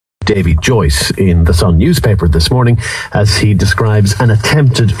Davy Joyce in the Sun newspaper this morning as he describes an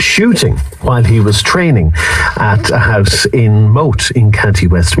attempted shooting while he was training at a house in Moat in County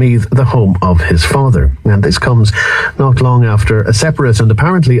Westmeath, the home of his father. And this comes not long after a separate and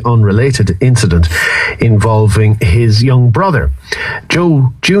apparently unrelated incident involving his young brother,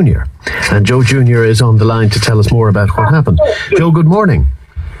 Joe Jr. And Joe Jr. is on the line to tell us more about what happened. Joe, good morning.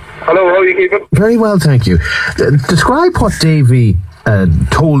 Hello, how are you keeping? Very well, thank you. Describe what Davy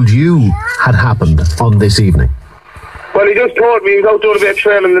told you had happened on this evening. Well, he just told me he was out doing a bit of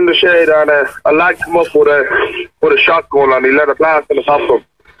training in the shade, and a lad came up with a shotgun, and he let it blast in the top of him.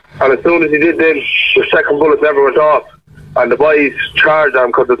 And as soon as he did, then the second bullet never went off, and the boys charged him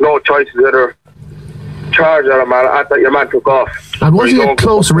because there's no choices either. Charged at him, and at that your man took off. And was he at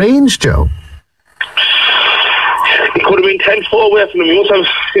close range, Joe? He could have been 10 foot away from him. He must have,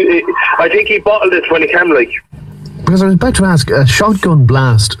 I think he bottled it when he came, like. Because I was about to ask, a shotgun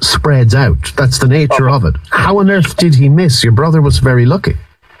blast spreads out. That's the nature of it. How on earth did he miss? Your brother was very lucky.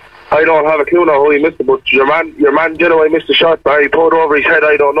 I don't have a clue now how he missed it, but your man Gino, missed the shot. He put it over his head,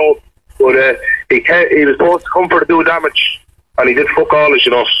 I don't know. But he was supposed to come for to do damage, and he did fuck all,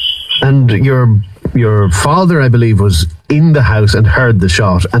 you know. And your father, I believe, was in the house and heard the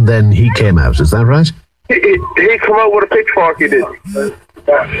shot, and then he came out. Is that right? He came out with a pitchfork, he did.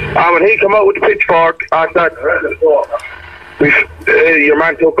 And when he came out with the pitchfork, at that, your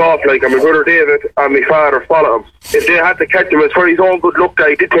man took off, like, and my brother David and my father followed him. If they had to catch him, it's for his own good luck that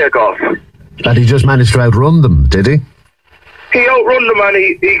he did take off. And he just managed to outrun them, did he? He outrun them, and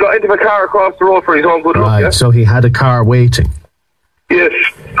he got into a car across the road for his own good luck. Right, yeah? So he had a car waiting. Yes,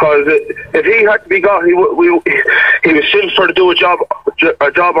 because if he had to be got, he was sent for to do a job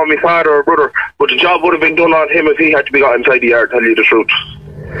on my father or brother, but the job would have been done on him if he had to be got inside the yard, tell you the truth.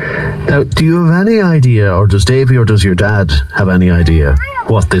 Now, do you have any idea, or does Davy or does your dad have any idea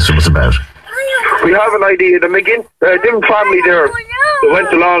what this was about? We have an idea. The Dim family there, they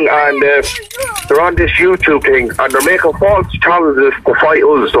went along and they're on this YouTube thing and they're making false challenges to fight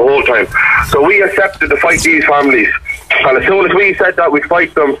us the whole time. So we accepted to fight these families. And as soon as we said that we'd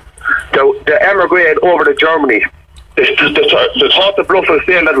fight them, they emigrated over to Germany. They thought the bluff was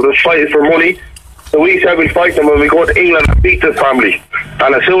saying that it was fighting for money. So we said we'd fight them when we go to England and beat this family.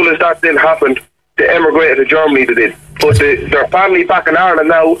 And as soon as that didn't happen, they emigrated to Germany, they did. But their family back in Ireland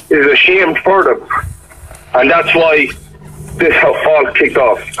now is ashamed for them. And that's why this all kicked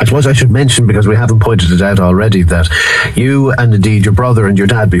off. I suppose I should mention, because we haven't pointed it out already, that you and indeed your brother and your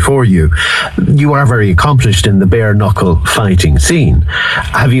dad before you are very accomplished in the bare knuckle fighting scene.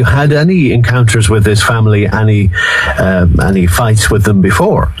 Have you had any encounters with this family, any fights with them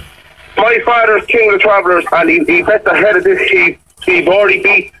before? My father's king of the travellers, and he bet the head of this chief. He've already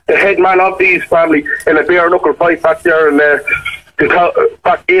beat the head man of these family in a bare knuckle fight back there in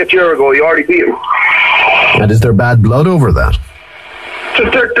back 8 years ago. He already beat him. And is there bad blood over that? They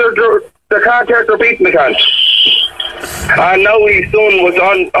can't take their beating, they can't. And now his son was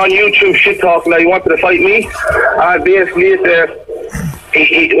on YouTube shit talking that he wanted to fight me. And basically,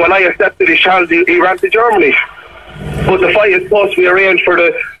 when I accepted his challenge, he ran to Germany. But the fight is supposed to be arranged for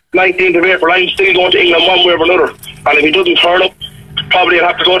the 19th of April. I'm still going to England one way or another. And if he doesn't turn up, probably I'll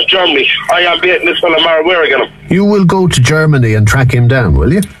have to go to Germany. I am beating this fella Mara again. You will go to Germany and track him down,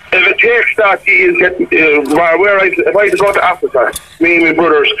 will you? If it takes that, he is getting if I had to go to Africa, me and my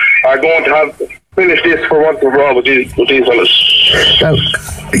brothers are going to have finished this for once and for all with these fellas. Now,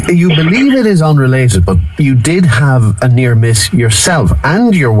 you believe it is unrelated, but you did have a near miss yourself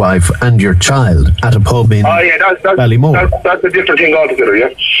and your wife and your child at a pub in Ballymore. That's a different thing altogether, yeah.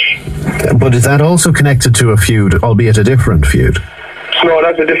 But is that also connected to a feud, albeit a different feud? No,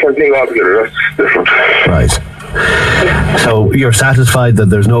 that's a different thing altogether. That's different. Right. So you're satisfied that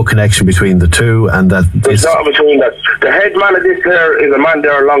there's no connection between the two, and that there's not between that. The head man of this here is a man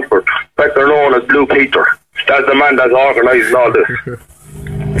there in Longford, better known as Blue Peter. That's the man that's organising all this.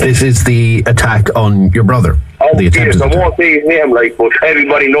 This is the attack on your brother. Oh, yes, I won't say his name, like, but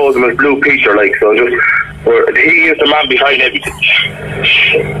everybody knows him as Blue Peter, like, so he is the man behind everything.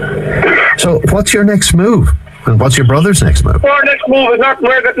 So what's your next move? And what's your brother's next move? Our next move is not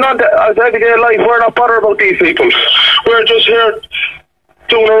as everyday life. We're not bothered about these people. We're just here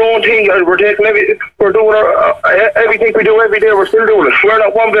doing our own thing. We're taking we're doing everything we do every day. We're still doing it. We're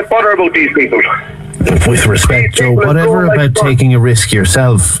not one bit bothered about these people. With respect, Joe, whatever about taking a risk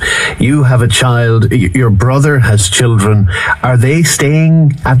yourself, you have a child, your brother has children. Are they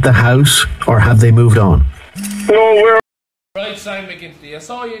staying at the house or have they moved on? No, we're... Right, Simey Mcginley, I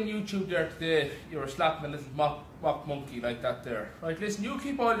saw you on YouTube there today. You were slapping a little mock monkey like that there. Right, listen, you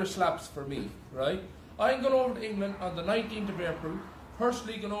keep all your slaps for me, right? I'm going over to England on the 19th of April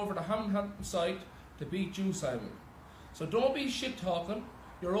personally gone over to Hamilton site to beat you, Simon. So don't be shit talking.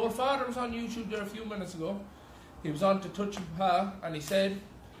 Your old father was on YouTube there a few minutes ago. He was on to Touch and Pa, and he said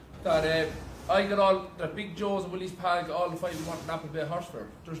that I got all that Big Joe's and Willie's pal got all the fight we want an Apple Bay horse fair.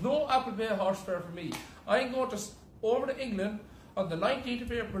 There's no Apple Bay horse fair for me. I'm going to over to England on the 19th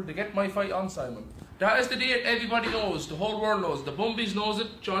of April to get my fight on, Simon. That is the date everybody knows, the whole world knows. The Bumbies knows it,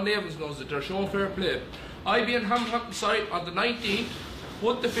 John Evans knows it. They're showing fair play. I'll be in Hamilton site on the 19th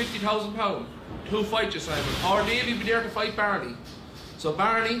with the £50,000 to fight you, Simon. Or Davey be there to fight Barney. So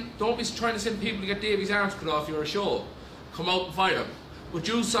Barney, don't be trying to send people to get Davey's arms cut off your show. Come out and fight him. But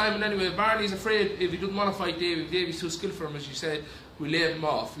you, Simon, anyway, Barney's afraid if he doesn't want to fight Davey, if Davey's too skilled for him, as you said, we lay him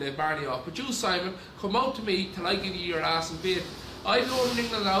off, lay Barney off. But you, Simon, come out to me till I give you your ass and beat. I'm over in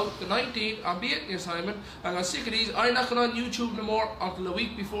England now, the 19th, I'm beating you, Simon, and I'm sick of these. I'm not going on YouTube no more until a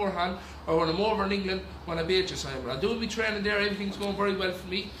week beforehand, or when I'm over in England when I beat you, Simon. I'm doing my training there, everything's going very well for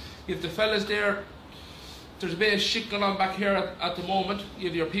me. If the fellas there, there's a bit of shit going on back here at the moment. You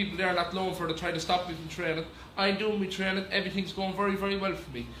have your people there not long for to try to stop me from training. I'm doing my training, everything's going very, very well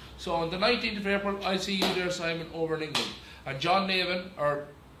for me. So on the 19th of April, I'll see you there, Simon, over in England. And John Navan, or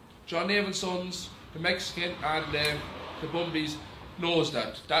John Navan's sons, the Mexican and the Bumbies, knows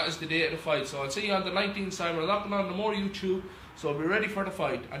that. That is the day of the fight. So I'll see you on the 19th, Simon. I'm not going on no more YouTube, so be ready for the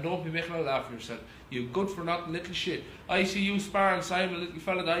fight. And don't be making a laugh of yourself. You good for nothing little shit. I see you sparring Simon, little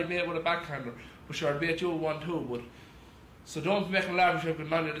fella that I made with a backhander. But sure, I'll bet you 1-2, but so don't be making a laugh of yourself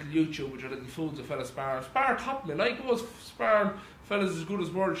with on your little YouTube with your little fools of fellas sparring. Spar top men. I go sparring fellas as good as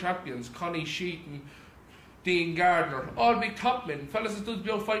world champions. Connie Sheeton, Dean Gardner, all big top men. Fellas that does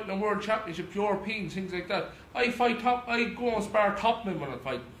be out fighting a world championship, Europeans, things like that. I go and spar top men when I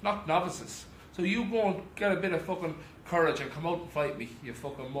fight, not novices. So you go and get a bit of fucking courage and come out and fight me, you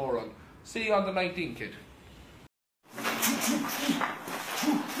fucking moron. See you on the 19th, kid.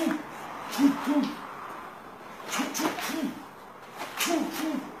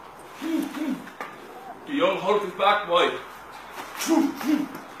 The young Hulk is back, boy.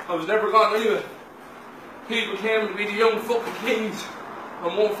 I was never gone anyway. People came to be the young fucking kings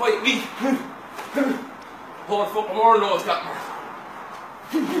and won't fight me. Whole fucking world knows that, man.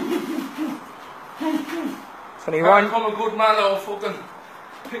 There's only one. Come a good man out fucking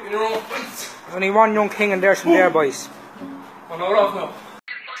picking your own fights. There's only one young king and there's some there, boys. I'm not off now.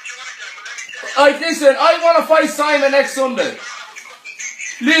 Listen, I want to fight Simon next Sunday.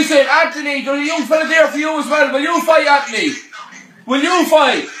 Listen, Anthony, there's a young fella there for you as well. Will you fight Anthony? Will you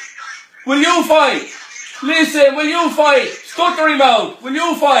fight? Will you fight? Listen, will you fight? Stuttery mouth, will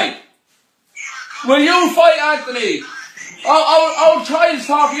you fight? Will you fight Anthony? Our child's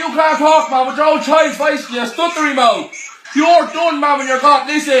talking, you can't talk, man, but your old child's fighting you, stuttery mouth. You're done, man, when you're gone.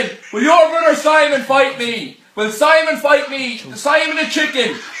 Listen, will your brother Simon fight me? Will Simon fight me? Simon the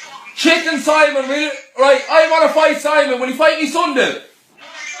chicken. Chicken Simon, will right, I want to fight Simon. Will he fight me Sunday?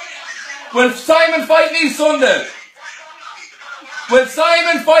 Will Simon fight me Sunday? Will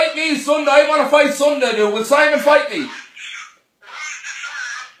Simon fight me Sunday? I want to fight Sunday, dude. Will Simon fight me?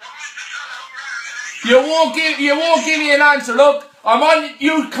 You won't give me an answer. Look, I'm on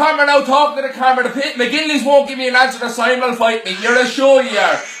you camera now talking to the camera. The McGinleys won't give me an answer that Simon will fight me. You're a show you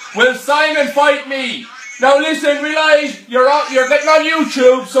are. Will Simon fight me? Now listen, realise you're getting on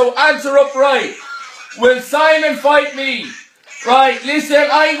YouTube, so answer up right. Will Simon fight me? Right, listen,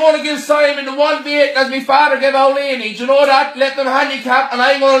 I'm going to give Simon the one bait as my father gave out Laney. Do you know that? Let them handicap, and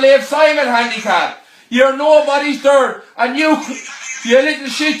I'm going to leave Simon handicap. You're nobody's dirt, and you little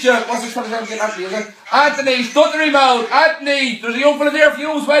shit, you. What's this fella's name again, Anthony? Anthony, stuttery mouth. Anthony, there's a young fella there for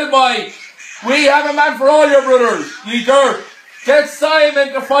you as well, boy. We have a man for all your brothers, you dirt. Get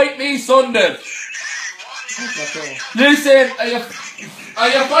Simon to fight me Sunday. Listen, are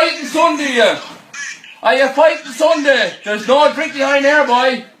you fighting Sunday, you? Are you fighting Sunday? There's no drink behind there,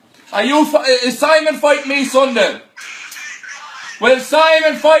 boy. Is Simon fighting me Sunday? Will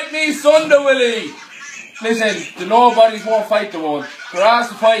Simon fight me Sunday, will he? Listen, the nobodies won't fight the one. They're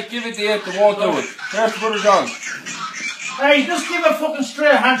asked to fight, give it the 8, they won't do it. Here's Brother John. Hey, just give a fucking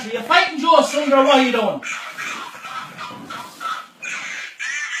straight answer. You're fighting Joe Sunday, or what are you doing?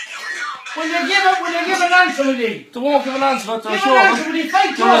 Will you give an answer, will you? They won't give an answer, but they're give an answer, will you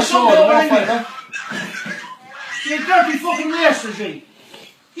fight Joe Sunday, or what? You dirty fucking wasters, you.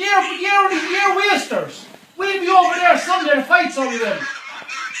 You're wasters. We'll be over there Sunday to fight some of them.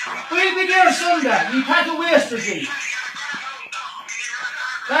 We'll be there Sunday. You pack of wasters, you.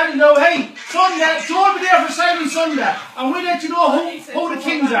 Daddy, no, hey, Sunday, you'll be there for Simon Sunday, and we'll let you know who the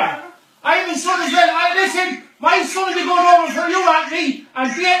kings are. I'm his son as well. Listen, my son will be going over for you, Anthony,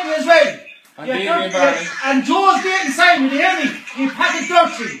 and beat me as well. And Yeah, Davey dirt, and Barney. and Joe's dating Simon, you hear me? You pack it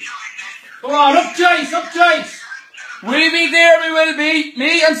dirty. Go on, up Joyce, up Joyce. We'll be there, we will be.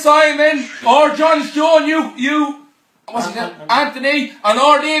 Me and Simon, or John Joe and you, what's his name? Anthony, and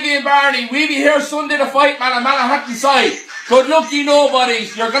or Davey and Barney. We'll be here Sunday to fight, man, on Manhattan side. Good luck, you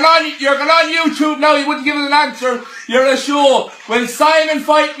nobodies. You're going on YouTube now, you wouldn't give us an answer. You're a show. Will Simon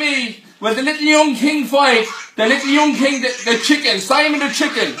fight me? Will the little young king fight? The little young king, the chicken. Simon the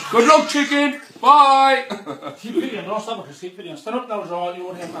chicken. Good luck, chicken. Bye. Keep video, don't stop it, keep video. Stand up now, Joe, you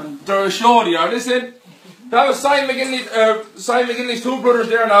and him, and... They're a show, they are. Listen, that was Simey Mcginley's two brothers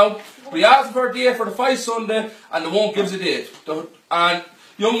there now. We asked for a date for the fight Sunday, and they won't give us a date. And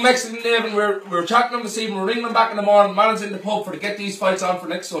young Mexican David, we're chatting them this evening, we're ringing them back in the morning, man's in the pub to get these fights on for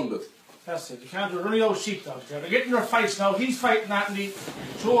next Sunday. That's it, you can't do it. Only old sheepdogs there. They're getting their fights now. He's fighting Anthony,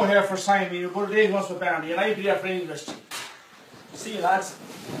 Joe here for Simon, your brother Dave wants for Barney, and I'll be there for English. See you, lads.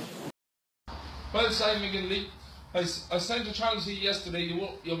 Well, Simey Mcginley, I sent a challenge to you yesterday.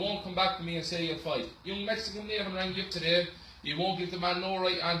 You won't come back to me and say you'll fight. Young Mexican David rang you today. You won't give the man no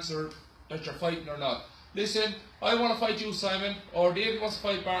right answer that you're fighting or not. Listen, I want to fight you, Simon, or David wants to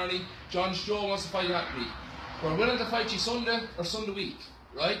fight Barney, John Joe wants to fight Anthony. We're willing to fight you Sunday or Sunday week,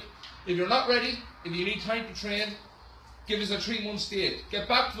 right? If you're not ready, if you need time to train, give us a 3-month date. Get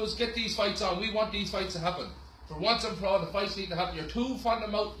back to us, get these fights on. We want these fights to happen. For once and for all, the fights need to happen. You're too fond of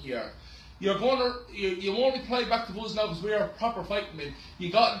mouth here. You won't reply back to us now because we're proper fighting men.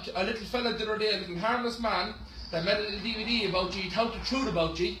 You got a little fella the other day, a little harmless man, that made a little DVD about you, he told the truth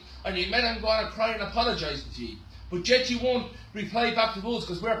about you, and you made him go on and cry and apologise to you. But yet you won't reply back to us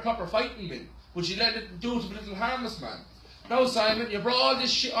because we're proper fighting men. But you let it do it to a little harmless man. Now, Simon, you brought all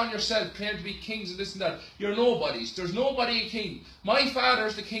this shit on yourself, claiming to be kings and this and that. You're nobodies. There's nobody a king. My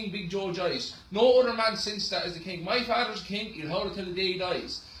father's the king, Big Joe Joyce. No other man since that is the king. My father's the king, he'll hold it till the day he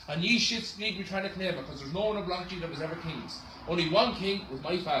dies. And ye shits need to be trying to claim it, because there's no one in Blanche that was ever kings. Only one king was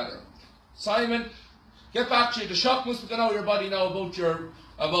my father. Simon, get back to you. The shock must be going out of your body now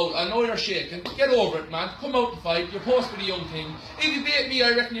I know you're shaking. Get over it, man. Come out and fight. You're supposed to be the young king. If you beat me,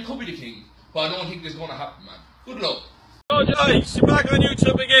 I reckon you could be the king. But I don't think this is going to happen, man. Good luck. Oh, Joyce, you're back on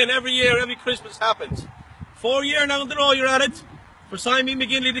YouTube again. Every year, every Christmas happens. 4 years now in the row you're at it. For Simey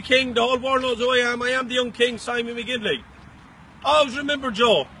Mcginley, the king. The whole world knows who I am. I am the young king, Simey Mcginley. Always remember,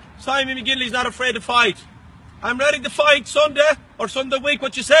 Joe, Simey Mcginley's not afraid to fight. I'm ready to fight Sunday or Sunday week,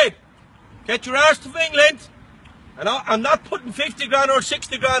 what you say. Get your arse to England. And I'm not putting 50 grand or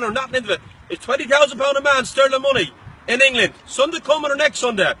 60 grand or nothing into it. It's £20,000 a man sterling money in England. Sunday coming or next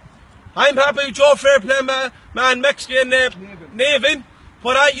Sunday. I'm happy with Joe Fairplay, man, Mexican Navin,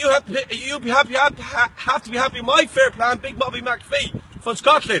 but you have to be happy with my Fairplay, Big Bobby McPhee from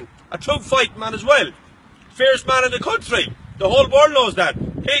Scotland, a true fight man as well, fierce man in the country. The whole world knows that.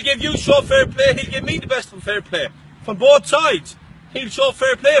 He'll give you show fair play. He'll give me the best of fair play from both sides. He'll show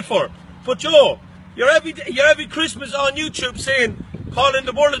fair play for. But Joe, you're every Christmas on YouTube saying, calling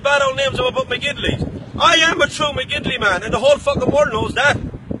the world as bad old names about McGinley's. I am a true McGinley man, and the whole fucking world knows that.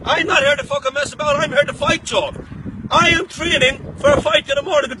 I'm not here to fucking mess about, I'm here to fight, Joe. I am training for a fight in the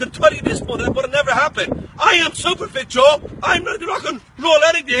morning at the 20th this month, but it never happened. I am super fit, Joe. I'm ready to rock and roll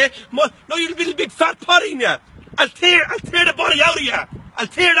any day. No, you little big fat potty in you. I'll tear the body out of you. I'll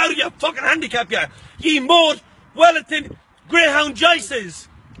tear it out of you, fucking handicap you. Ye mud, Wellington, Greyhound Joyces,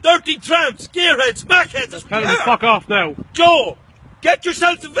 dirty tramps, gearheads, smackheads. Tell them to fuck off now. Joe, get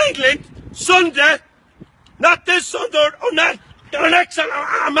yourself to England Sunday, not this Sunday or not. The next time,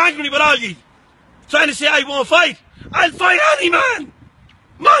 I'm angry with all ye. Trying to say I won't fight. I'll fight any man.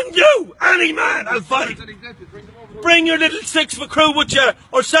 Man, you, any man, I'll fight. Bring your little 6 of a crew with you,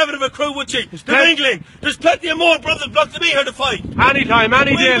 or 7 of a crew with you, to England. There's plenty of more brothers block to be here to fight. Anytime,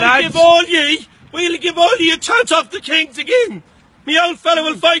 any day, lads. We'll give all ye a chance off the kings again. Me old fella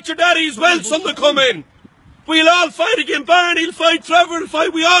will fight your daddy as well, Sunday come in. We'll all fight again. Barney will fight, Trevor will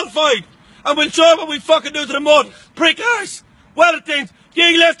fight, we all fight. And we'll show what we fucking do to the mud. Prick arse. Wellington,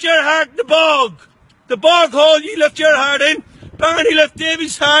 ye left your heart in the bog. The bog hole, ye left your heart in. Barney left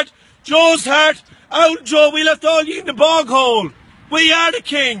Davy's heart, Joe's heart. Old Joe, we left all ye in the bog hole. We are the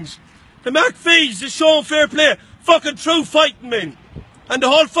kings. The McPhees, the show fair play. Fucking true fighting men. And the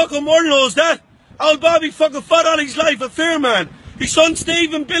whole fucking world knows that. Old Bobby fucking fought all his life, a fair man. His son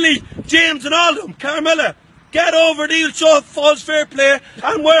Stephen, Billy, James and all of them. Carmella, get over it, he'll show false fair play.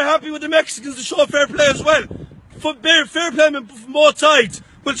 And we're happy with the Mexicans to show fair play as well. Fair play men from both sides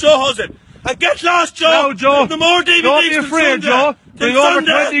will show us it. And get lost, Joe. No, Joe. The more DVDs Don't be afraid, Joe. Bring over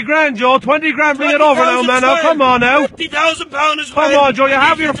 20 grand, Joe. 20 grand, bring it over now, man. Now, come on now. £50,000 is Come on, Joe. You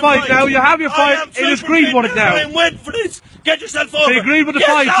have your fight now. You have your fight. It is agreed with it now. I'm waiting for this. Get yourself over. They agreed with the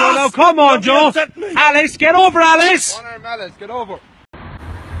fight, Joe. Now, come on, Joe. Alice, get over, Alice. Alice, get over.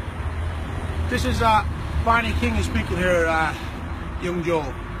 This is Barney King is speaking here, young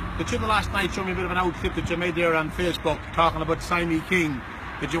Joe. The children last night showed me a bit of an out clip that you made there on Facebook talking about Simey King,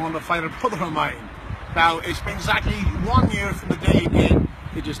 that you want to fight a brother of mine. Now, it's been exactly 1 year from the day again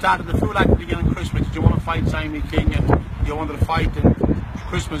that you started the full act again on Christmas, that you want to fight Simey King and you wanted to fight in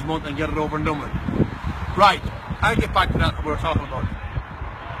Christmas month and get it over and done with. Right, I'll get back to that what we're talking about.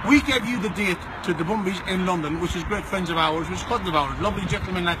 We gave you the date to the Bumbies in London, which is great friends of ours, which is cousins of ours, lovely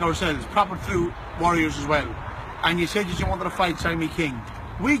gentlemen like ourselves, proper true warriors as well. And you said that you wanted to fight Simey King.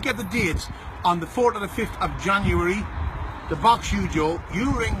 We get the dates on the 4th or the 5th of January. The box you, Joe,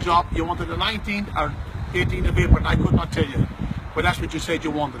 you rings up, you wanted the 19th or 18th of April, I could not tell you. But that's what you said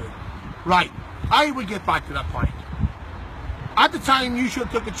you wanted it. Right, I will get back to that point. At the time, you should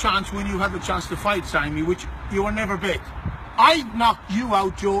have took a chance when you had the chance to fight Simey, which you were never bet. I knocked you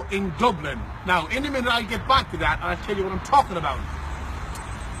out, Joe, in Dublin. Now, in a minute, I'll get back to that, and I'll tell you what I'm talking about.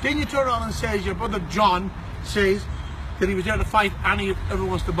 Then you turn around and says, your brother John says that he was there to fight and ever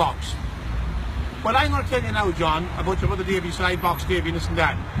wants to box. Well, I'm going to tell you now, John, about your brother Davey, so I boxed Davey and this and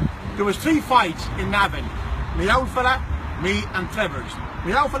that. There was 3 fights in Navan. Me old fella, me and Trevor's.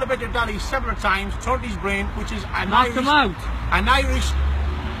 Me old fella bet your daddy several times, turned his brain, which is an Irish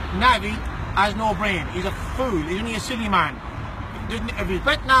navvy has no brain. He's a fool. He's only a silly man. If he's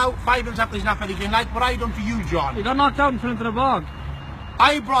bet now, 5 minutes after he's not betting again, like what I done to you, John. You got knocked out and fell into the bog.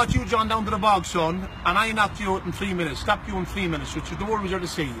 I brought you, John, down to the bog, son, and I knocked you out in 3 minutes. Stopped you in 3 minutes, which is the word was there to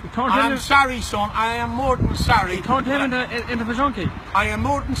see. I'm sorry, son. I am more than sorry. You turned him into the junkie. I am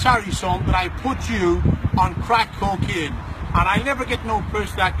more than sorry, son, that I put you on crack cocaine. And I never get no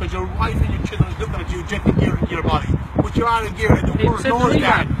proof of that because your wife and your children is looking at you, injecting gear into your body. But you are a gear. The world knows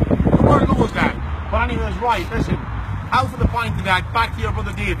that. The world knows that. But anyways, right, listen. Out for the point of that, back to your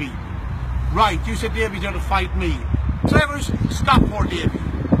brother Davey. Right, you said Davey's there to fight me. Trevor's stopped for Davey,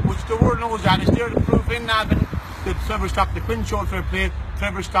 which the world knows that. It's there to prove in Navan that Trevor stopped the Quinn Short Fair play,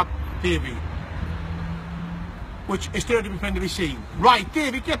 Trevor stopped Davey. Which is there to be seen. Right,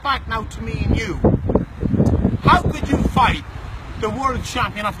 Davey, get back now to me and you. How could you fight the world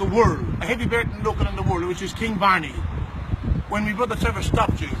champion of the world, a heavyweight looking in the world, which is King Barney, when my brother Trevor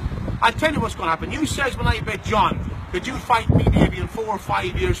stopped you? I'll tell you what's going to happen. You says when I bet John that you'd fight me, Davey, in 4 or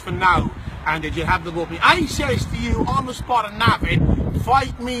 5 years from now, and that you'd have the vote me. I says to you on the spot in Navan,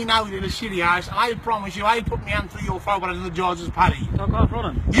 fight me now, you little shitty ass, and I promise you, I'll put me on 304 when I do the George's Paddy. Took off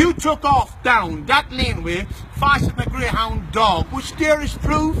running. You took off down that laneway faster than a greyhound dog, which there is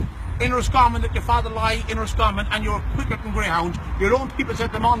proof in Roscommon that your father lied in Roscommon and you're quicker than greyhounds. Your own people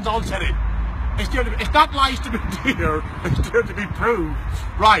said the Mons all said it. It's not lies to be there, it's there to be proved.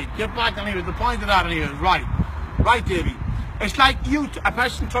 Right, get back on here, the point of that on here, right. Right, Davey. It's like you, a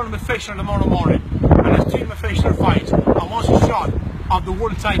person turning a fisher in the morning, and a team of fisher fights, and wants a shot of the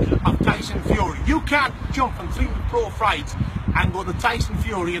world title of Tyson Fury. You can't jump from 3 pro fights and go to Tyson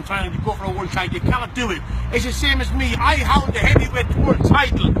Fury and try to go for a world title. You cannot do it. It's the same as me. I hold the heavyweight world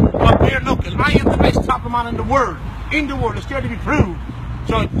title, but bare knuckle. I am the best top man in the world. It's there to be proved.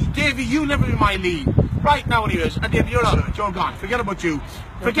 So, Davey, you live in my league. Right now, anyways, and Davey, you're out of it. You're gone. Forget about you.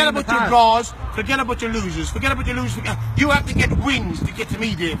 Forget about your draws. Forget about your losers. Forget about your losers. You have to get wins to get to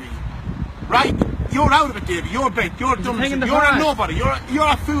me, Davey. Right? You're out of it, Davey. You're bent. You're done. You're a nobody. You're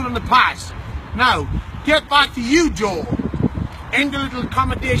a fool in the past. Now, get back to you, Joe. In the little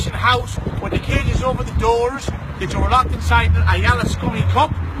accommodation house with the cages over the doors that you were locked inside the Ayala Scummy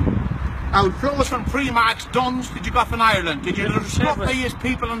Cup. Out clothes from Primark's Duns that you got from Ireland. Did you the scruffiest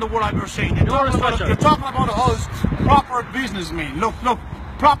people in the world I've ever seen? You're talking about us proper businessmen. Look,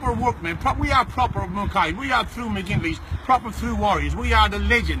 proper workmen. We are proper mankind. We are true McGinleys, proper true warriors. We are the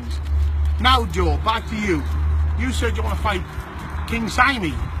legends. Now, Joe, back to you. You said you want to fight King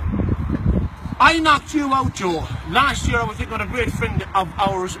Simey. I knocked you out, Joe. Last year I was with a great friend of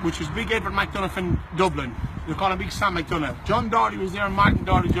ours, which is Big Edward McDonough from Dublin. They call him Big Sam McDonough. John Doherty was there, Martin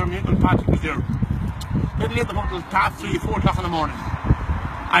Doherty was there, my uncle Patrick was there. They didn't leave until half 3, 4 o'clock in the morning.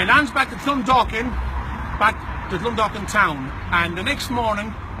 I lands back to Clondalkin town, and the next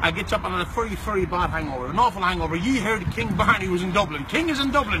morning I get up on a very bad hangover, an awful hangover. You heard King Barney was in Dublin. King is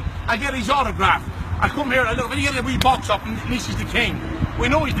in Dublin. I get his autograph. I come here, I look, when you get a wee box up, and at least he's the king. We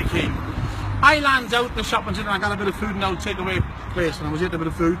know he's the king. I lands out in the shopping centre, I got a bit of food and I'll take away place, and I was eating a bit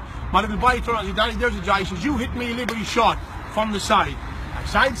of food. My little boy turned and said, Daddy, there's a Joyce. He says, you hit me a little shot from the side. I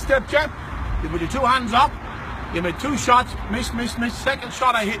sidestepped you, You put your 2 hands up. You made 2 shots. Miss. Second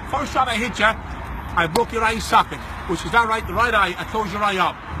shot I hit. First shot I hit you. I broke your eye socket, which is that right, the right eye. I closed your eye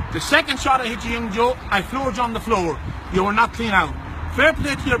up. The second shot I hit you, young Joe, I floored you on the floor. You were not clean out. Fair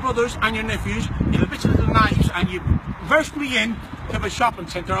play to your brothers and your nephews. You have a bit of little knives and you versed me in to a shopping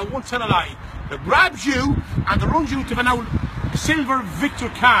centre. I won't tell a lie. They grabs you and they runs you to an old silver Victor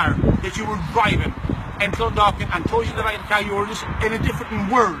car that you were driving in Clondalkin and told you the right car. You were just in a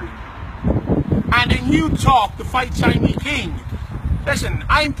different world. And then you talk to fight Simey King. Listen,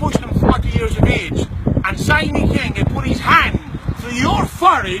 I'm pushing him 40 years of age, and Simey King had put his hand through your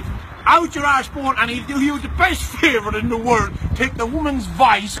forehead, out your arse bone, and he'll do you the best favour in the world. Take the woman's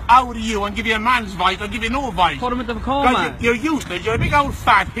voice out of you and give you a man's voice, or give you no voice. Put him into the coma. You're useless. You're a big old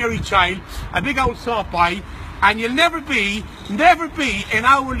fat, hairy child, a big old soft boy, and you'll never be in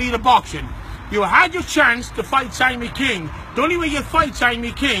our league of boxing. You had your chance to fight Simey King. The only way you fight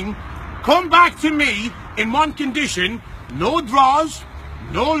Simey King, come back to me in one condition: no draws,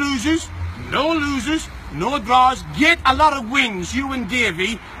 no losers, no draws. Get a lot of wins, you and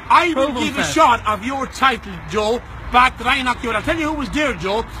Davey. I will give a shot of your title, Joe, back that I knocked you out. I'll tell you who was there,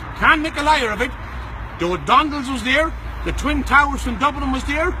 Joe. Can't make a liar of it. The O'Donnells was there. The Twin Towers from Dublin was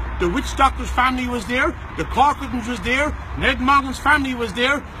there. The Witch Doctor's family was there. The Corkins was there. Ned Morgan's family was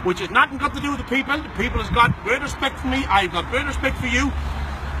there, which has nothing got to do with the people. The people has got great respect for me. I've got great respect for you.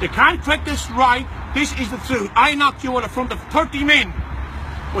 They can't correct this right. This is the truth. I knocked you out in front of 30 men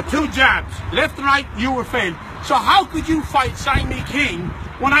with 2 jabs. Left and right, you were failed. So how could you fight Simey King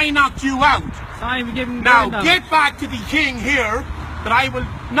when I knocked you out? Now get back to the king here, that I will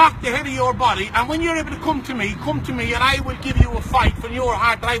knock the head of your body, and when you're able to come to me, and I will give you a fight from your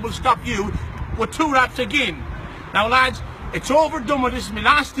heart that I will stop you with 2 raps again. Now lads, it's over, done with. This is my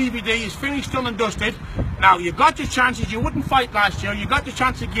last DVD. It's finished, done and dusted. Now, you got your chances. You wouldn't fight last year. You got the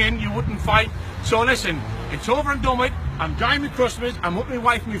chance again. You wouldn't fight. So listen, it's over and done with. I'm dying with Christmas. I'm with my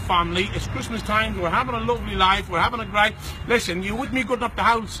wife and my family. It's Christmas time. We're having a lovely life. We're having a great... Listen, you wouldn't be good enough to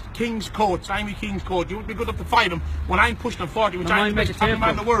house King's coat, Simey King's coat. You wouldn't be good enough to fight him when I'm pushing him 40, which I'm the best man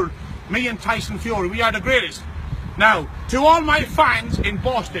in the world. Me and Tyson Fury, we are the greatest. Now, to all my fans in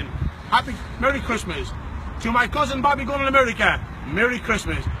Boston, Merry Christmas. To my cousin Bobby going to America, Merry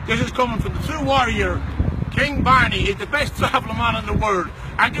Christmas. This is coming from the true warrior. King Barney is the best travelling man in the world.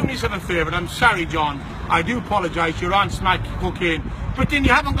 And do me a favour, I'm sorry, John. I do apologise, you're on smack cocaine. But then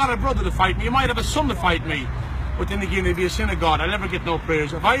you haven't got a brother to fight me. You might have a son to fight me. But then again, it'd be a sin of God. I'll never get no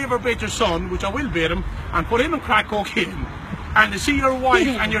prayers. If I ever beat your son, which I will beat him, and put him in crack cocaine, and to see your wife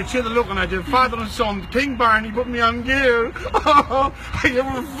and your children looking at you, father and son, King Barney put me on gear. Oh, you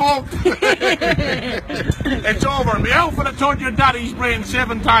were fucked. It's over. Me outfit have turned your daddy's brain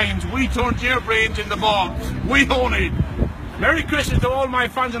 7 times. We turned your brains in the ball. We own it. Merry Christmas to all my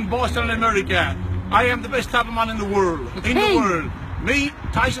fans in Boston and America. I am the best travel man in the world. Me,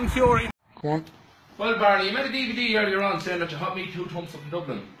 Tyson Fury. Go on. Well, Barney, you made a DVD earlier on saying that you had me 2 thumps up in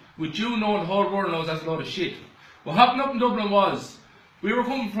Dublin. With you knowing the whole world knows that's a load of shit. What happened up in Dublin was, we were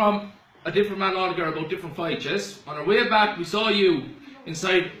coming from a different man altogether about different fights, yes? On our way back, we saw you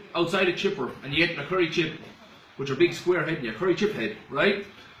outside a chipper, and you ate a curry chip with your big square head and your curry chip head, right?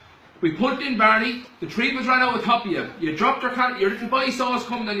 We put it in, Barney, the 3 of us ran out on top of you. You dropped your little boy saw us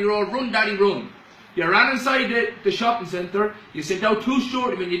coming and you all run, daddy, run. You ran inside the shopping centre, you sent out 2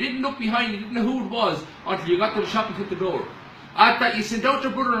 shorty men, you didn't look behind, you didn't know who it was until you got to the shopping centre door. At that, you sent out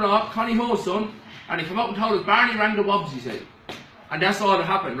your brother-in-law, Connie Ho's son, and he came out and told us Barney rang the Wobbs, he said. And that's all that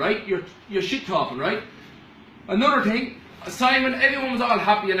happened, right? You're shit talking, right? Another thing, Simon, everyone was all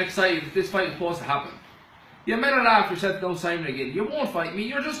happy and excited that this fight was supposed to happen. You made a laugh yourself, no Simon again. You won't fight me,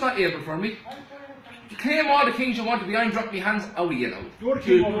 you're just not able for me. Claim all the kings you want to be, I'm dropping my hands out of you now.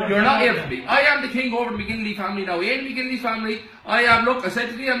 You're not able for me. I am the king over the McGinley family now. Ain't the McGinley family. I am, look, I said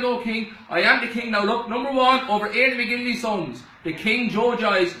to you I'm no king. I am the king now. Look, number 1, over 8 McGinley sons. The king, Joe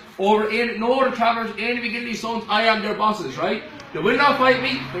Joyce, over 8, no other travellers, 8 McGinley sons. I am their bosses, right? They will not fight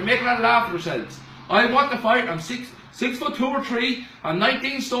me. They're making a laugh of themselves. I want to fight. I'm 6 foot 2 or 3. I'm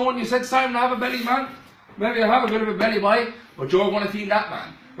 19 stone. You said, Simon, I have a belly, man. Maybe I have a bit of a belly, boy. But you're going to feel that,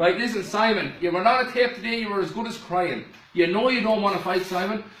 man. Right, listen, Simon, you were not a tape today, you were as good as crying. You know you don't want to fight,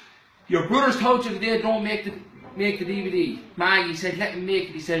 Simon. Your brothers told you today don't make the DVD. Maggie said let him make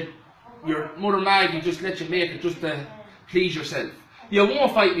it. He said your mother Maggie just let you make it just to please yourself. You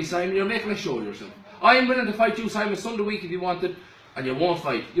won't fight me, Simon, you're making a show of yourself. I am willing to fight you, Simon, Sunday week if you wanted, and you won't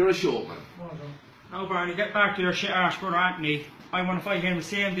fight. You're a show, man. Now, Barney, get back to your shit arse brother Anthony. I want to fight him the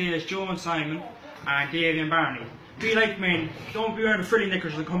same day as Joe and Simon and Davey and Barney. Be like men, don't be wearing the frilly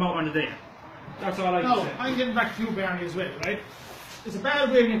knickers and come out on the day. That's all I can say. I'm getting back to you, Barney, as well, right? it's a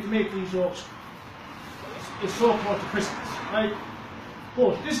bad way to make these jokes. It's so close to Christmas, right?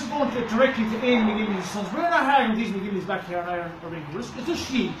 But this is going to directly to Amy McGinley's sons. We're not arguing with these McGinleys back here in Ireland or England. It's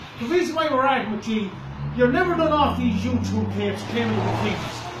just she. The reason why we're arguing with G, you're never done off these YouTube tapes claiming to be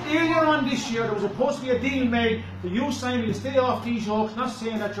kings. Earlier on this year, there was supposed to be a deal made for you, Simey, to stay off these jokes, not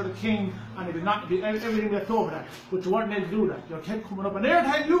saying that you're the king and it would not be everything left over that. But you weren't able to do that. You kept coming up, and every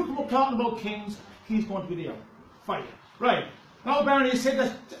time you come up talking about kings, he's going to be there. Fight. Right. Now, Barney, you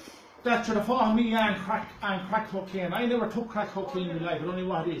said that you're the fault of me and crack cocaine. I never took crack cocaine in my life. I don't know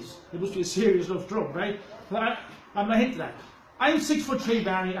what it is. It must be a serious enough drug, right? But I'm not into that. I'm 6'3",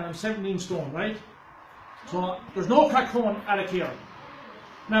 Barney, and I'm 17 stone, right? So there's no crack going out of here.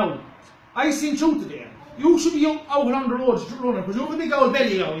 Now, I seen you today. You should be out on the roads running, because you're a big old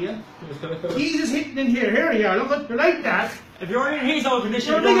belly, are you? He's just hitting in here. Here you are. Look, you're like that. If you're in his old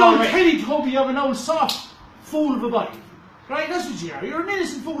condition, you're a big old Teletubby of an old soft fool of a body. Right, that's what you are. You're an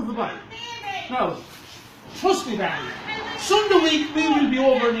innocent fool of a body. Now, trust me, Barry. Sunday week we will be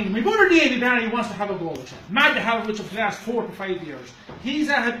over in England. My brother David Barry wants to have a go with you. Mad to have it with you for the last 4 to 5 years. He's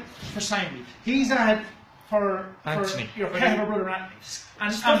ahead for Simey. He's ahead for your clever brother Anthony.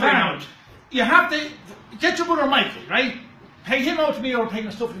 And Barry, you have to get your brother Michael, right? Pay him out to me or taking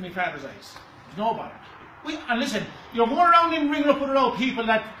the stuff in my father's eyes. No bother. And listen, you're going around and ringing up with all people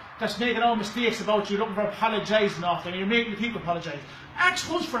that's making all mistakes about you, looking for apologising off them, and you're making the people apologise.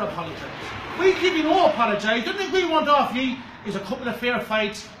 Ask us for apologise. We give you no apologise. The thing we want off you is a couple of fair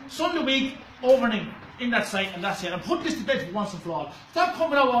fights, Sunday week, over in England, in that site, and that's it. And put this to bed for once and for all. Stop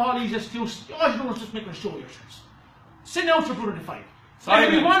coming out with all these excuses. All you do is just make a show of yourselves. Send out your brother to fight.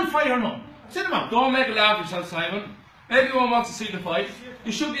 Maybe one fight or none. Send him out. Don't make a laugh of yourself, Simon. Everyone wants to see the fight.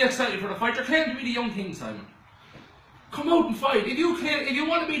 You should be excited for the fight. You're claiming to be the young king, Simon. Come out and fight. If you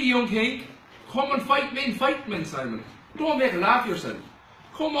want to be the young king, come and fight men, Simon. Don't make a laugh of yourself.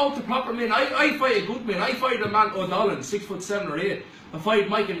 Come out to proper men. I fight a good man. I fight a man O'Donnell, 6'7" or 8. I fight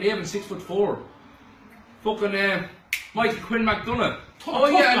Michael Naven, 6'4". Fucking Michael Quinn McDonough. Oh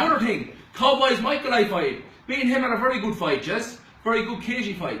yeah, another thing. Cowboys Michael I fight. Me and him had a very good fight, yes? Very good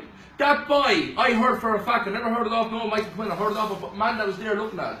cagey fight. That boy, I heard for a fact, I never heard it off no Michael Quinn, I heard it off a man that was there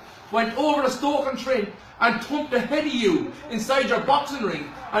looking at it. Went over the Stoke-on-Trent and thumped the head of you inside your boxing ring.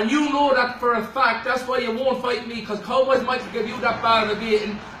 And you know that for a fact, that's why you won't fight me, because Cowboys Michael gave you that bad of a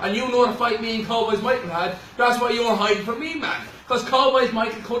beating, and you know the fight me and Cowboys Michael had. That's why you're hiding from me, man. Because Cowboys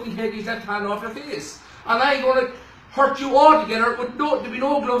Michael couldn't take his left hand off your face. And I'm going to hurt you all together with there'll be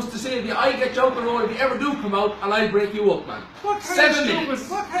no gloves to save you. I get you out the road if you ever do come out, and I'll break you up, man. What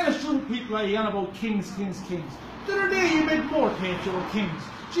kind of stupid people are you on about kings? The other day you made more tapes about kings.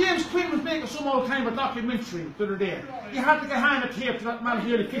 James Quinn was making some old kind of documentary the other day. You had to get hand a tape to that man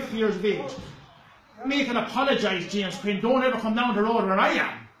nearly 50 years of age. Make an apologise, James Quinn. Don't ever come down the road where I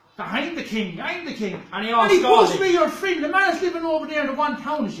am. I'm the king. And he supposed to be your friend. The man's living over there in the one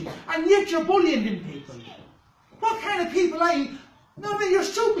township. And yet you're bullying them people. What kind of people are you? No, man, you're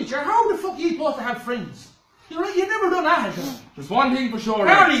stupid. How the fuck are you supposed to have friends? You've never done that, have you? There's one thing for sure.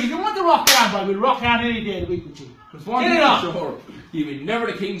 Harry, if you want to rock on, boy, we'll rock on any day of the week with you. There's one thing for sure. You will never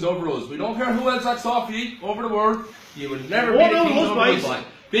the kings over us. We don't care who else acts off you over the world. You will never be the kings over us.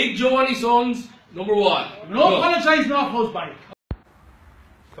 Big Joe and his sons, number one. No apologising off husband.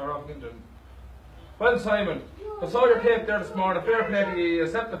 Start off again. Well, Simon, I saw your tape there this morning. Fair play to you. You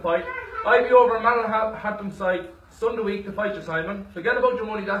accept the fight. I'll be over in Manhattan side Sunday week to fight you, Simon. Forget about your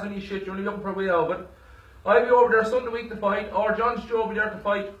money. That's any shit. You're only looking for a way out of it. I'll be over there Sunday week to fight, or John Joe will be there to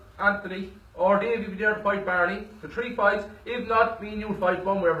fight Anthony, or Dave will be there to fight Barney. For 3 fights. If not, me and you will fight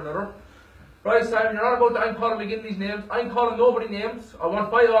one way or another. Right, Simon, you're not about that. I'm calling McGinley's names. I'm calling nobody names. I want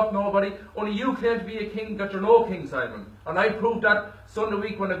to fight off nobody. Only you claim to be a king that you're no king, Simon. And I proved that Sunday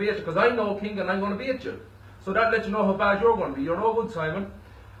week when I beat you, because I'm no king and I'm going to beat you. So that lets you know how bad you're going to be. You're no good, Simon.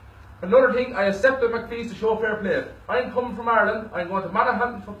 Another thing, I accepted McPhee's to show fair play. I'm coming from Ireland. I'm going to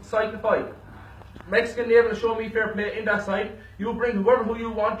Manhattan side to fight. Mexican neighbour to show me fair play in that side. You bring who you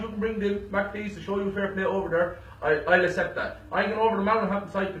want. You can bring the McPhee's to show you fair play over there. I'll accept that. I'm going over to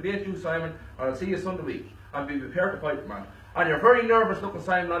Manhattan side to beat you, Simon, and I'll see you Sunday week. And be prepared to fight, man. And you're very nervous looking,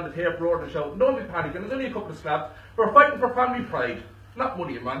 Simon, on the tape, roaring and shouting. Don't be panicking. There's only a couple of slaps. We're fighting for family pride, not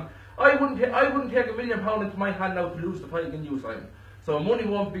money, man. I wouldn't take £1 million into my hand now to lose the fight against you, Simon. So money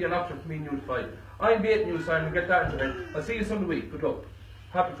won't be an option for me and you to fight. I'm beating you, Simon. Get that into it. I'll see you Sunday week. Good luck.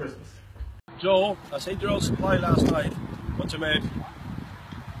 Happy Christmas. Joe, I sent your old supply last night. What you made?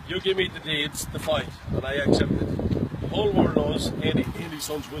 You give me the deeds, the fight, and I accept it. The whole world knows any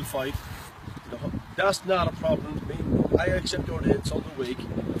sons will fight. That's not a problem to me. I accept your deeds on the week.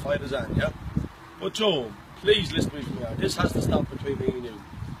 The fight is on, yeah? But Joe, please listen to me from here. This has to stop between me and you.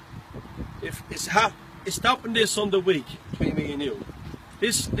 If it's stopping this Sunday week between me and you.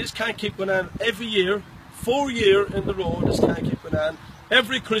 This can't keep going on every year, 4 years in the row. This can't keep going on.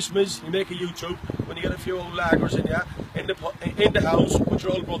 Every Christmas you make a YouTube when you get a few old laggers in the house with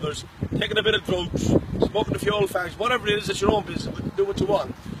your old brothers, taking a bit of drugs, smoking a few old fags, whatever it is, it's your own business. Do what you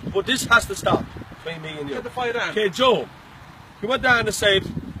want. But this has to stop between me and you. Get the fight on. Okay, Joe. He went down and said,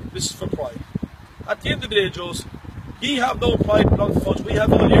 this is for pride. At the end of the day, Joe, ye have no pride belongs to us, we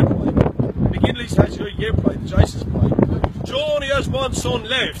have all your pride. McGinley's has your year pride, Joyce's pride. Joe only has one son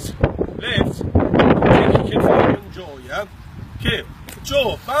left. Take a kid for him, Joe, yeah? Okay,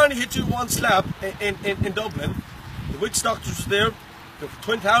 Joe, Barney hit you one slap in Dublin. The witch doctors was there, the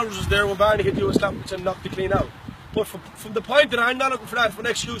Twin Towers was there when Barney hit you a slap and knocked you clean out. But from the point that I'm not looking for that for an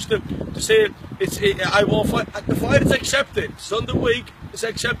excuse to say I won't fight. The fight is accepted. Sunday week is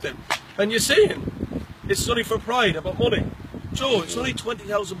accepted. And you're saying it's only for pride about money. Joe, it's only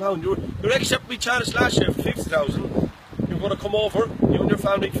 £20,000. You're accepting me chance last year for 50,000. You're going to come over, you and your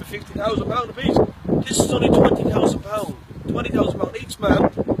family, for £50,000 apiece. This is only £20,000. £20,000 each man.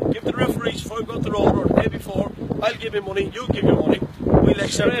 Give the referees before we go to the road or the day before. I'll give you money, you give your money. We'll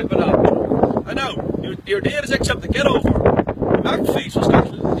accept it. I know, your date is accepted. Get over. The back fees for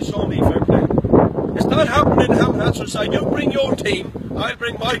Scotland is showing me fair play. It's not happening in Hampton side. You bring your team, I'll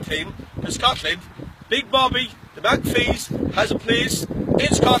bring my team to Scotland. Big Bobby, the back fees, has a place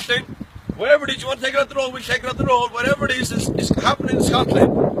in Scotland. Wherever it is you want to take it out the road, we'll take it out the road. Whatever it is happening in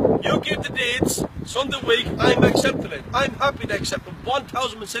Scotland. You give the dates, Sunday week, I'm accepting it. I'm happy to accept it,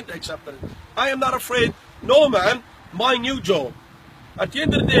 1000% accepting it. I am not afraid, no man, mind you, Joe. At the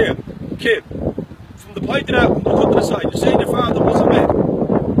end of the day, kid, from the point that happened, you come to the side, you're saying your father was a man.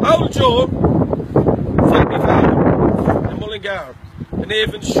 Old Joe, fight me father, in Mullingar. And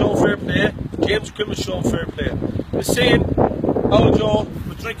Evans shown fair play, James Quinn was shown fair play. They're saying, old Joe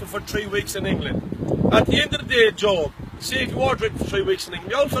was drinking for 3 weeks in England. At the end of the day, Joe, say if you are drinking for 3 weeks in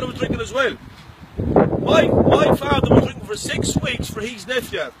England, your old father was drinking as well. My father was drinking for 6 weeks for his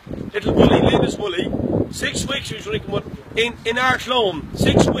nephew, little Wooly, Linus Wooly. 6 weeks he was drinking in our clone.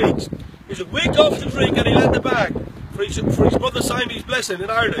 6 weeks. He was a week off the drink and he led the bag for his brother Simey's blessing in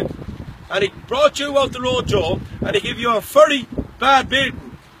Ireland. And he brought you out the road, Joe, and he gave you a very bad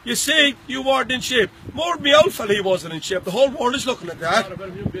beating. You see, you weren't in shape. More than my old fella, he wasn't in shape. The whole world is looking at that.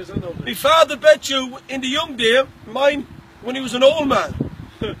 My father bet you in the young day, mine, when he was an old man.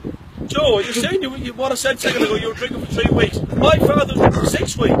 Joe, you're saying what I said a second ago, you were drinking for 3 weeks. My father was drinking for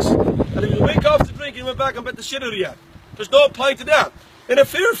 6 weeks. And he was a week off the drink, he went back and bet the shit out of you. There's no point to that. In a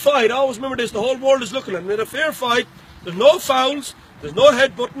fair fight, I always remember this, the whole world is looking at me. In a fair fight, there's no fouls, there's no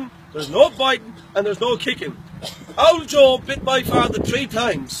headbutting, there's no biting, and there's no kicking. Old Joe bit my father 3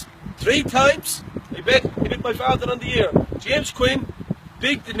 times. 3 times? He bit my father on the ear. James Quinn,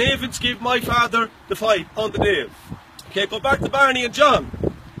 Big the Navins gave my father the fight on the day. Okay, go back to Barney and John.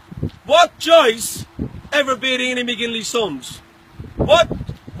 What Joyce ever beat any McGinley's sons? What?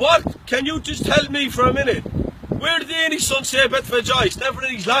 Can you just tell me for a minute? Where did any son say bet for Joyce? Never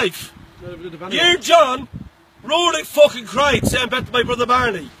in his life. Here John roared and fucking cried saying bet to my brother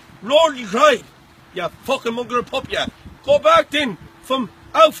Barney. Roared and cried. You fucking monger and pup, yeah. Go back then, from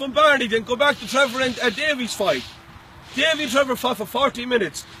Barney then, go back to Trevor and Davy's fight. Davy and Trevor fought for 40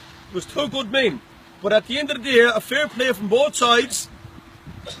 minutes. It was 2 good men. But at the end of the day, a fair play from both sides.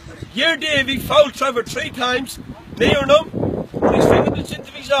 Here Davy fouled Trevor 3 times, near him, put his fingertips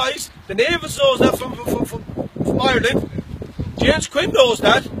into his eyes. The Navis knows that from Ireland. James Quinn knows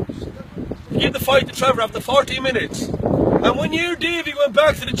that. He gave the fight to Trevor after 40 minutes. And when year Davy went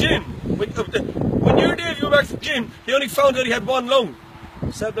back to the gym, he only found out he had 1 lung.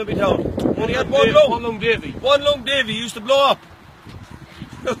 7 me down. When he had 1 lung. 1 lung Davy. 1 lung Davy used to blow up.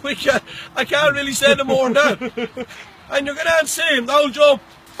 I can't really say no more than that. And you're going to say him, old Joe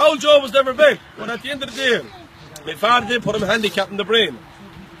was never big. But at the end of the day, my father did put him handicapped in the brain.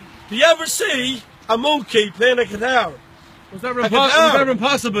 Do you ever see a monkey playing a guitar? Was that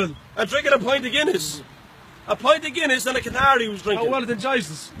impossible? And drinking a pint of Guinness. A pint of Guinness and a canary he was drinking. How well than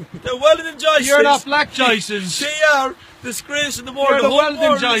Joyce's? They're well than Joyce's. You're not black Joyce's. They are disgrace in the world. You're the whole well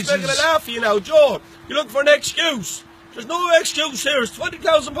world than is making a Joyce's. laugh of you now. Joe, you're looking for an excuse. There's no excuse here. It's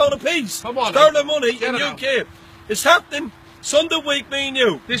 £20,000 a piece. Come on. Sterling money Get in it UK. out. It's happening Sunday week, me and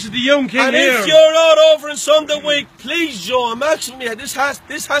you. This is the young king and here. if you're not over in Sunday week, please, Joe, I'm asking you, this has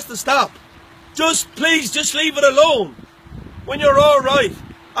to stop. Please, just leave it alone. When you're all right,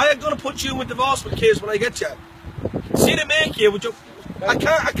 I am going to put you in the hospital case when I get you. See they make you. I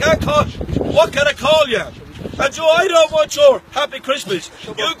can't call. What can I call you? And Joe, I don't want your happy Christmas.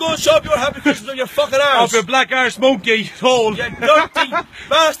 You go show up your happy Christmas on your fucking arse. Off your black arse monkey hole. You dirty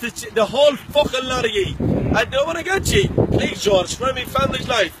bastards, the whole fucking lot of ye. I don't want to get ye. Please, Joe, it's for my family's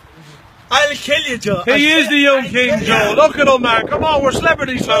life. I'll kill you, Joe. He is the young king, Joe. Look at him, man. Come on, we're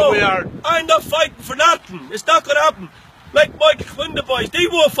celebrities, Joe, we are. I'm not fighting for nothing. It's not going to happen. Like Michael Quinn, the boys, they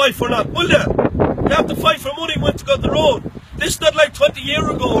won't fight for nothing, will they? They have to fight for money when to go to the road. This is not like 20 years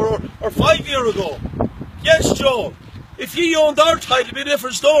ago or 5 years ago. Yes, Joe, if you owned our title, it'd be a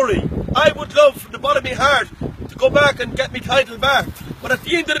different story. I would love, from the bottom of my heart, to go back and get my title back. But at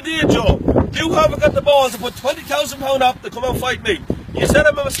the end of the day, Joe, you haven't got the balls to put £20,000 up to come and fight me. You said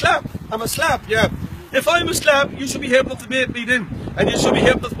I'm a slap. I'm a slap, yeah. If I'm a slap, you should be able to make me then. And you should be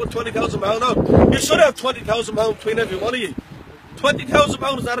able to put £20,000 out. You should have £20,000 between every one of you.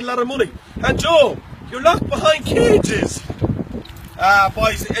 £20,000 is not a lot of money. And Joe, you're locked behind cages.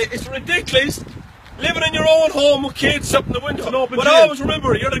 Boys, it's ridiculous. Living in your own home with kids up in the window. But always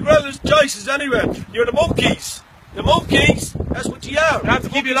remember, you're the grandest Joyces anyway. You're the monkeys. The monkeys, that's what you are. We have to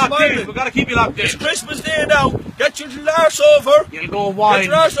keep you locked in. We've got to keep you locked in. It's Christmas Day now. Get your arse over. You'll go wine. Get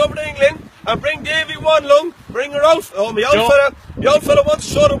your arse over to England and bring Davy one lung. Bring her out. Oh, my old fella. The old fella wants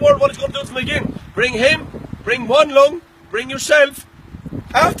to show the world what he's going to do to me again. Bring him. Bring one lung. Bring yourself.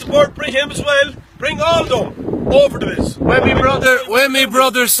 Afterward, bring him as well. Bring all of them over to this. When me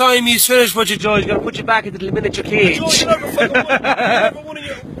brother Simey's finished with you, Joe, he's going to put you back into the miniature cage. Joe, you never fucking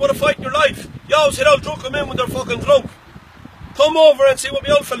want to fight in your life. You always hit out drunk them in when they're fucking drunk. Come over and see what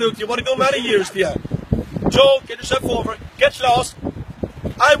my old fella do to you. What he done many years to you. Joe, get yourself over. Get lost.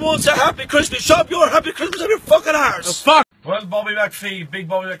 I won't say happy Christmas. Shop your happy Christmas on your fucking arse. Fuck. Well, Bobby McPhee, big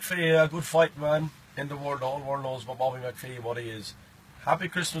Bobby McPhee, a good fight man in the world. The whole world knows about Bobby McPhee, what he is. Happy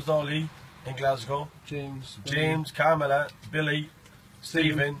Christmas, Ollie, in Glasgow. James, Carmela, Billy,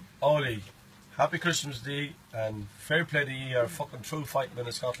 Stephen, Ollie. Happy Christmas Day and fair play to you, are fucking true fighting men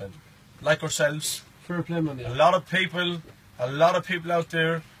in Scotland. Like ourselves. Fair play, man. A lot of people out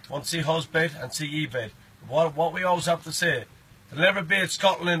there want to see us bet and see ye bet. What we always have to say, they'll never beat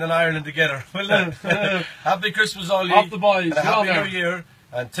Scotland and Ireland together, will they? Happy Christmas, Ollie. Off the boys. And a happy New Year.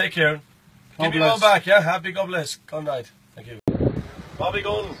 And take care. Give me one back, yeah? Happy God bless. Good night. Thank you. Bobby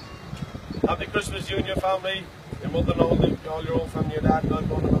Gunn. Happy Christmas, you and your family. Your mother and all your own family, your dad, not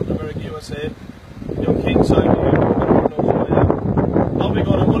going to America, USA. Young King Simon, Bobby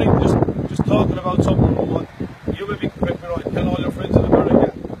Gunn, I'm only just talking about something. What you may be correct me right. Tell all your friends in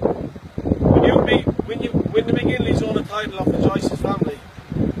America. When the McGinleys own the title of the Joyce's family,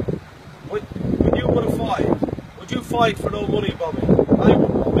 when you would have fight, would you fight for no money, Bobby? I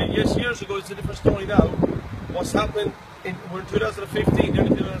would, Bobby. Yes, years ago, it's a different story now. What's happening? We're in 2015, nearly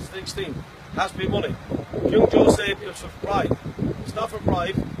 2016. Has to be money. Young Joe said it's for pride. It's not for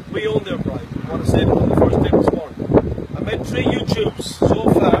pride. We own their pride. I want to say it on the first day this morning. I made 3 YouTubes so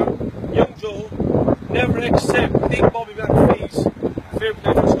far. Young Joe never accept Big Bobby McPhee's fair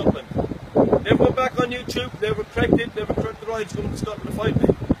play for Scotland. Never went back on YouTube, never corrected, never corrected the rights coming to Scotland to fight me.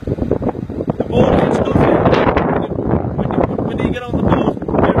 The boat in Scotland, when they get on the boat,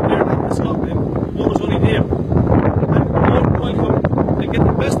 they're not in Scotland. The boat is only there. Welcome to get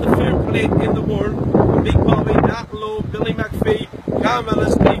the best of fair play in the world from Big Bobby, Natalo, Billy McPhee,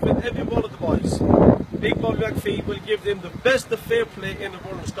 Carmela, Stephen, every one of the boys. Big Bobby McPhee will give them the best of fair play in the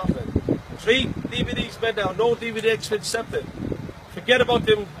world of Scotland. 3 DVDs made now, no DVD extra accepted. Forget about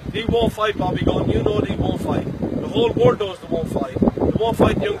them, they won't fight Bobby Gunn, you know they won't fight. The whole world knows they won't fight. They won't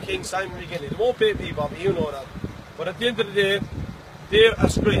fight young King Simey Mcginley, they won't beat me, Bobby, you know that. But at the end of the day, they're a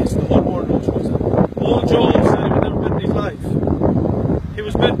disgrace, the whole world knows what's that. Old Joe said he would never bet in his life. He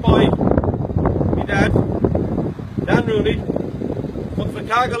was bet by my dad, Dan Rooney, but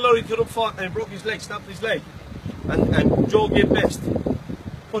Fakaga Lurry could have fought and broke his leg, snapped his leg, and Joe gave best.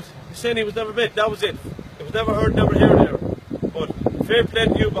 But he's saying he was never bet, that was it. It was never heard, never heard there. But fair play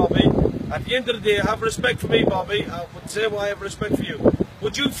to you, Bobby. At the end of the day, have respect for me, Bobby. I would say why I have respect for you.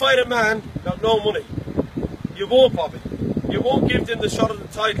 Would you fight a man without no money? You won't, Bobby. You won't give them the shot at the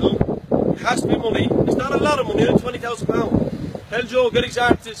title. It has to be money. It's not a lot of money, it's £20,000. Tell Joe, get his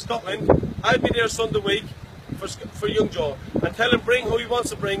arse to Scotland. I'll be there Sunday week for young Joe. And tell him bring who he wants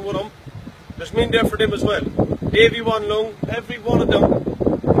to bring with him. There's men there for them as well. Davy One Lung, every one of them.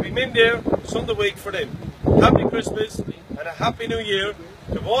 There'll be men there Sunday week for them. Happy Christmas and a Happy New Year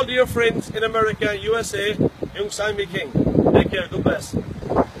to all your friends in America, USA, young Simey King. Take care, God bless.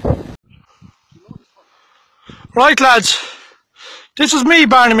 Right, lads. This is me,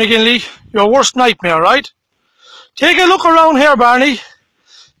 Barney McGinley, your worst nightmare, right? Take a look around here, Barney.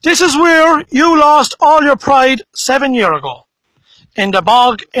 This is where you lost all your pride 7 years ago, in the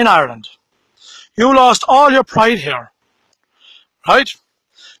bog in Ireland. You lost all your pride here. Right?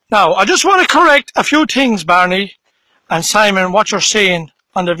 Now, I just want to correct a few things, Barney and Simon, what you're saying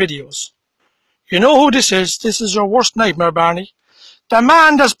on the videos. You know who this is? This is your worst nightmare, Barney. The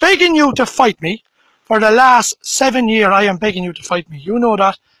man that's begging you to fight me. For the last 7 years, I am begging you to fight me. You know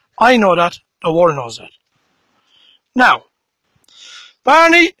that. I know that. The world knows that. Now,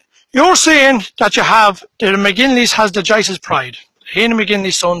 Barney, you're saying that you have, the McGinleys has the Joyce's pride. Hannah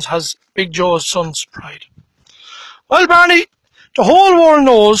McGinley's sons has Big Joe's son's pride. Well, Barney, the whole world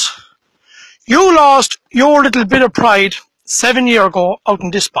knows you lost your little bit of pride 7 years ago out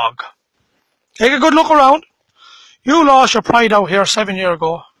in this bog. Take a good look around. You lost your pride out here 7 years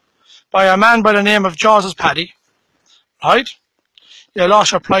ago by a man by the name of Jaws' Paddy. Right? You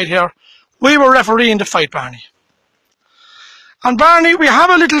lost your pride here. We were refereeing the fight, Barney. And Barney, we have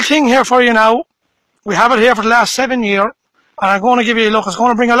a little thing here for you now. We have it here for the last 7 years. And I'm going to give you a look. It's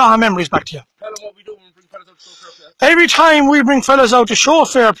going to bring a lot of memories back to you. Tell them what we do when we bring fellas out to show fair play. Every time we bring fellas out to show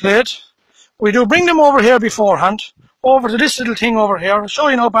fair play, we do bring them over here beforehand. Over to this little thing over here. I'll show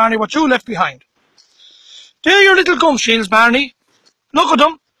you now, Barney, what you left behind. They're your little gum shields, Barney. Look at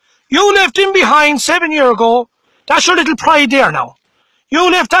them. You left them behind 7 years ago. That's your little pride there now.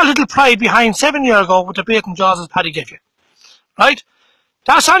 You left that little pride behind 7 years ago with the bacon jaws Paddy gave you. Right?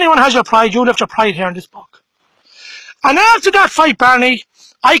 That's anyone has your pride. You left your pride here in this book. And after that fight, Barney,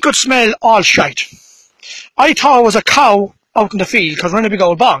 I could smell all shite. I thought it was a cow out in the field because we're in a big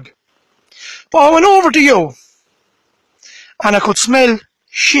old bog. But I went over to you and I could smell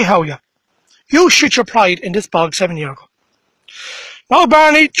shit out of you. You shit your pride in this bog 7 years ago. Now,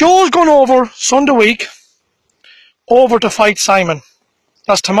 Barney, Joe's going over Sunday week over to fight Simon.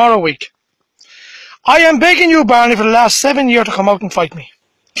 That's tomorrow week. I am begging you, Barney, for the last 7 years to come out and fight me.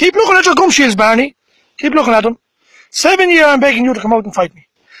 Keep looking at your gum shields, Barney. Keep looking at them. 7 years I'm begging you to come out and fight me.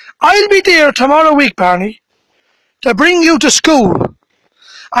 I'll be there tomorrow week, Barney, to bring you to school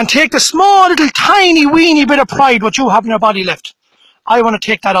and take the small little tiny weeny bit of pride what you have in your body left. I want to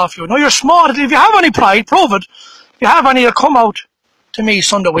take that off you. Now you're smart. If you have any pride, prove it. If you have any, you'll come out to me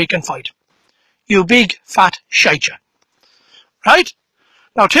Sunday week and fight. You big fat shite you. Right?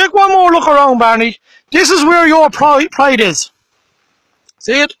 Now take one more look around, Barney. This is where your pride is.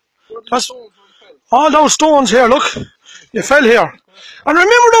 See it? That's all those stones here, look. You fell here. And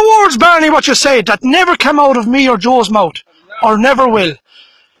remember the words, Barney, what you said, that never came out of me or Joe's mouth. Or never will.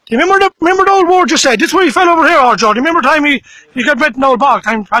 Do you remember the old words you said? This is where you fell over here, or Joe. Do you remember the time you got wet in the old bog?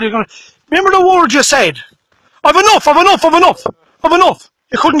 Remember the words you said? I've enough, I've enough, I've enough, I've enough.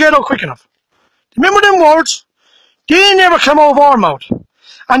 You couldn't get out quick enough. Do you remember them words? They never came out of our mouth.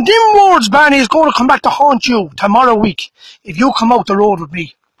 And them words, Barney, is going to come back to haunt you tomorrow week if you come out the road with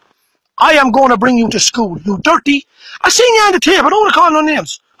me. I am going to bring you to school, you dirty... I seen you on the tape, I don't want to call no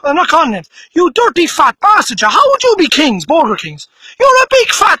names. I'm not calling names. You dirty fat bastard, how would you be kings, Burger Kings? You're a big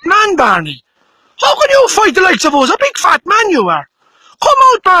fat man, Barney. How can you fight the likes of us? A big fat man you are. Come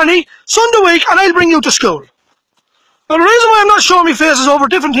out, Barney, Sunday week, and I'll bring you to school. Now, the reason why I'm not showing me faces over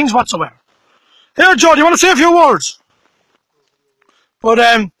different things whatsoever. Here, Joe, do you want to say a few words? But,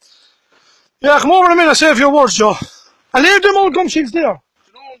 yeah, come over in a minute and say a few words, Joe. I leave them old gum shields there. You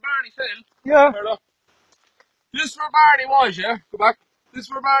know when Barney fell? Yeah. Here, look. This where Barney was, yeah? Go back. This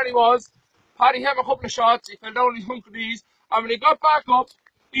where Barney was. Paddy had a couple of shots, he fell down his hunk of these, and when he got back up,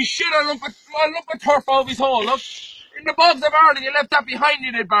 he shit a lump of turf out of his hole, look. In the bogs of Barney, you left that behind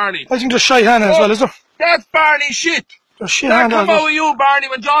you, did Barney. I think there's shy hand as well, is there? That's Barney's shit. There's shit That hand come as out with you, Barney,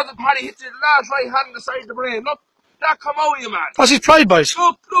 when Jaws and Paddy hits his last right hand on the side of the brain. Look, that come out with you, man. That's his pride, boys.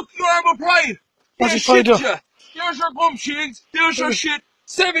 Look, you have a pride. What's his pride, shit do? you. There's your gum shields, there's your shit.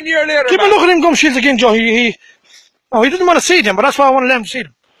 7 years later, Keep a look at them gum shields again, Joe. He didn't want to see them, but that's why I want to let him see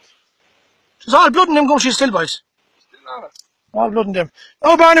them. There's all blood in them gum shields still, boys. All blood in them.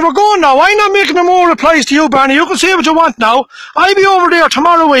 Oh, Barney, we're going now. I'm not making no more replies to you, Barney. You can say what you want now. I'll be over there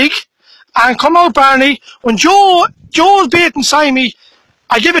tomorrow week. And come out, Barney. When Joe's baiting Simey,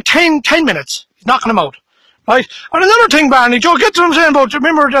 I give it 10 minutes. He's knocking him out. Right? And another thing, Barney. Joe, get to what I'm saying about,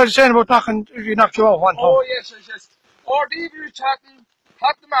 remember what I was saying about knocking, if you knocked you out one time. Oh, yes. Or Davey was chatting,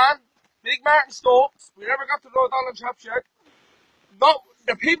 had the man, Big Martin Stokes. We never got to know Donald Chaps yet. No,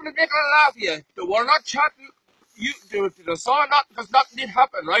 the people that making a laugh at you, they were not chatting. They saw nothing because nothing did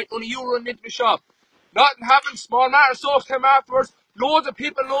happen, right? Only you run into the shop. Nothing happened. Small Martin Stokes came afterwards. Loads of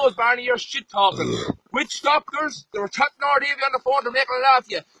people knows, Barney, you're shit talking. Witch doctors, they were chatting our Davey on the phone, they're making a laugh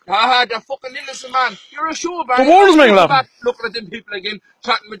at you. They're fucking innocent, man. You're a show, Barney. The world is making a laugh. Back looking at them people again,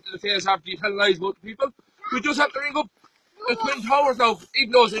 chatting with the face after you tell lies about the people. We just have to ring up the Twin Towers now,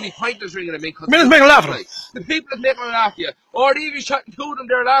 even though it's only pointless ringing at me, because Minutes making a laugh at him. the people that making a laugh at you, or they even shouting to them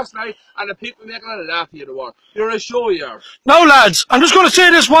there last night, and the people making a laugh at you the one. You're a show, you are. Now, lads, I'm just going to say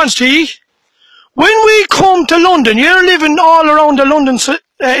this once to you. When we come to London, you're living all around the London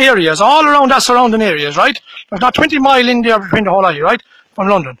areas, all around that surrounding areas, right? There's not 20 miles in there between the whole of you, right? From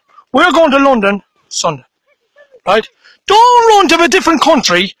London. We're going to London Sunday, right? Don't run to a different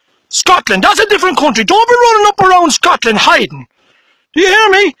country. Scotland, that's a different country. Don't be running up around Scotland hiding. Do you hear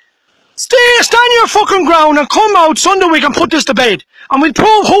me? Stand your fucking ground and come out Sunday week and put this to bed. And we'll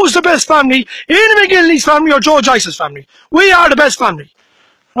prove who's the best family, Ian McGinley's family or Joe Joyce's family. We are the best family,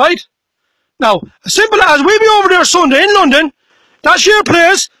 right? Now, as simple as we'll be over there Sunday in London. That's your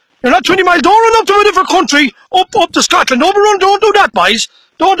place. You're not 20 miles. Don't run up to a different country, up to Scotland. Don't do that, boys.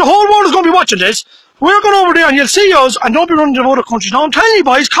 The whole world is going to be watching this. We're going over there and you'll see us, and don't be running to other countries. Now I'm telling you,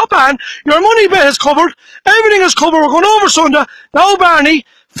 boys, cop on. Your money bet is covered. Everything is covered. We're going over Sunday. Now, Barney,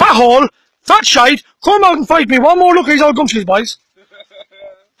 fat hole, fat shite, come out and fight me. One more look at these old gumshoes, boys.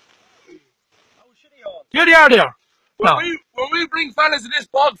 Here they are there. When we bring fellas in this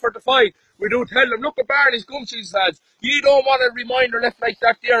bog for the fight, we do tell them, look at Barney's gumshoes, lads. You don't want a reminder left like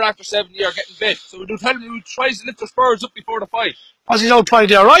that there after 7 years getting bit. So we do tell them we try to lift the spurs up before the fight. As he's out pride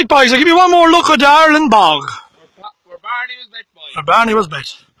there. Right, boys, I'll give you one more look at the Ireland bog. Where Barney was bit, boys. Where Barney was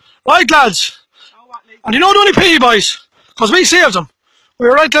bit. Right, lads. And you know the only pity, boys, because we saved them. We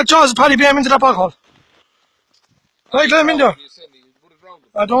were right, let Jaws and Paddy BM into that bog hole. Right, let him in there.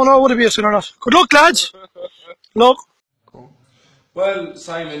 I don't know would it be a sin or not. Good luck, lads. Look. Well,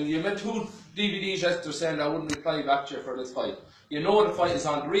 Simon, you made 2 DVDs yesterday saying I wouldn't reply back to you for this fight. You know the fight is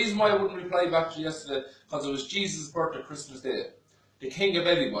on. The reason why I wouldn't reply back to you yesterday, because it was Jesus' birthday, Christmas Day. The king of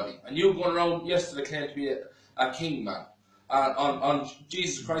everybody. And you going around yesterday claiming to be a king, man. On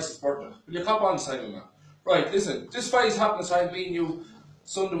Jesus Christ's birthday. Will you cop on, Simon, man? Right, listen. This fight is happening, Simon, me and you,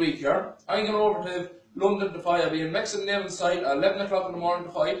 Sunday week here. I'm going over to London to fight. I'll be in Mexican Naval's side at 11 o'clock in the morning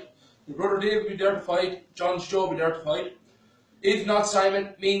to fight. Your brother Dave will be there to fight. John's Joe will be there to fight. If not,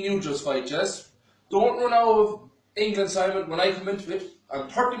 Simon, me and you just fight, yes? Don't run out of England, Simon, when I come into it. I'm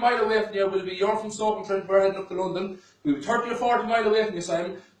 30 miles away from you. We'll be, you're from Stoke-on-Trent, we're heading up to London. We'll be 30 or 40 miles away from you,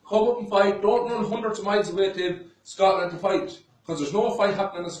 Simon. Come up and fight. Don't run hundreds of miles away to Scotland to fight. Because there's no fight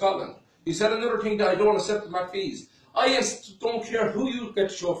happening in Scotland. He said another thing that I don't accept the McPhees. I don't care who you get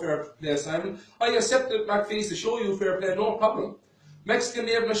to show fair play, Simon. I accept the McPhees to show you fair play, no problem. Mexican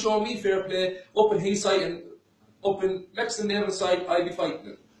Naval to show me fair play up in his side and up in Mexican Naval side, I'll be fighting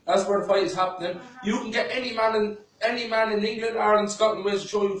it. That's where the fight is happening. You can get any man in England, Ireland, Scotland, Wales to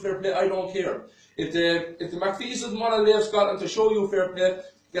show you fair play. I don't care. If the McPhees doesn't want to leave Scotland to show you fair play,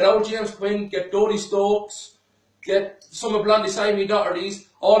 get out James Quinn, get Dodie Stokes, get some of Blondie Simey Doherty's,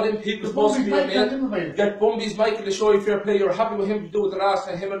 all them people supposed to be your mate. Get Bumby's Michael to show you fair play. You're happy with him to do it the last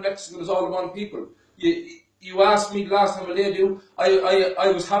time. Him and Mexican is all one people. You asked me the last time I did you,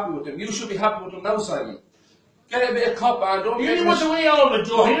 I was happy with him. You should be happy with him now, Simon. Get a bit of cop on. Don't He didn't want the way over,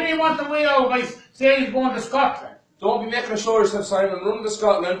 Joe. He didn't want the way over by saying he's going to Scotland. Don't be making a show yourself, Simon, running to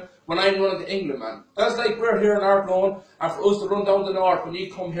Scotland when I'm running to England, man. That's like we're here in Ardloan, and for us to run down the north when you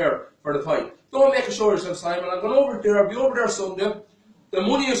come here for the fight. Don't make a show yourself, Simon. I'm going over there, I'll be over there Sunday. The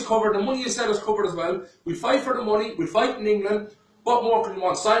money is covered, the money you said is covered as well. We fight for the money, we fight in England. What more can you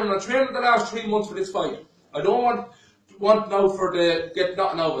want? Simon, I'm training the last 3 months for this fight. I don't want now for the get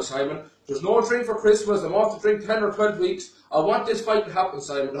nothing out of it, Simon. There's no drink for Christmas. I'm off to drink 10 or 12 weeks. I want this fight to happen,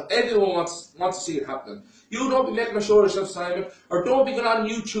 Simon. Everyone wants to see it happen. You don't be making a show of yourself, Simon, or don't be going on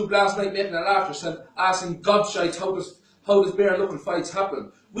YouTube last night making a laugh yourself, asking gobshites how does bare knuckle fights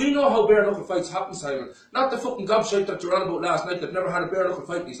happen. We know how bare knuckle fights happen, Simon. Not the fucking gobshite that you're on about last night that never had a bare knuckle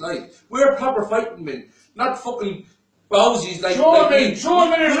fight in his life. We're proper fighting men, not fucking bowsies like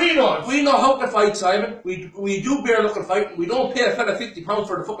we know how to fight, Simon. We do bare knuckle fighting. We don't pay a fella £50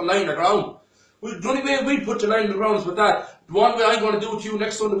 for the fucking line of ground. The only way we put your line in the ground is with that. The one way I'm going to do it to you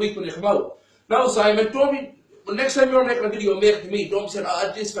next Sunday week when you come out. Now, Simon, don't be. Well, next time you're making a video, make it to me. Don't be saying,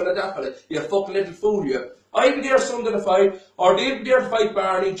 this fella, that fella. You fucking little fool, you. I'll be there Sunday to fight, or they'll be there to fight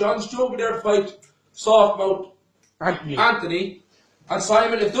Barney. John's Joe will be there to fight Softmouth Anthony. And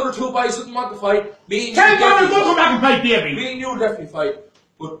Simon, if the other 2 boys didn't want to fight, me and you come back and fight, baby. Me and you definitely fight.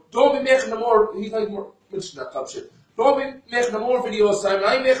 But don't be making the more. He's like more. Mention that top shit. Don't be making the more videos, Simon.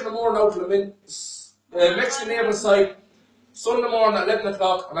 I'm making the more now till I'm in Mexican Naval side Sunday morning at 11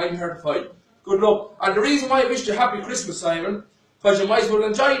 o'clock, and I'm here to fight. Good luck. And the reason why I wish you happy Christmas, Simon, because you might as well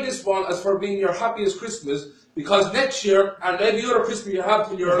enjoy this one as for being your happiest Christmas, because next year, and every other Christmas you have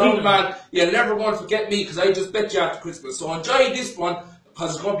when you're a young man, you'll never want to forget me, because I just bet you after Christmas. So enjoy this one,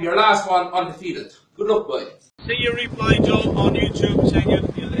 because it's going to be your last one undefeated. Good luck, boy. See your reply, Joe, on YouTube saying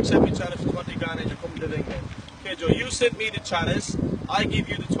you'll accept me challenge for 20 grand and you're coming to England. Okay, Joe, you sent me the chalice, I give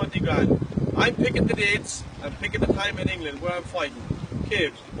you the 20 grand. I'm picking the dates, I'm picking the time in England where I'm fighting.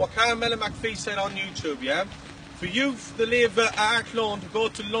 Okay, what Carmela McPhee said on YouTube, yeah? For you to leave Athlone to go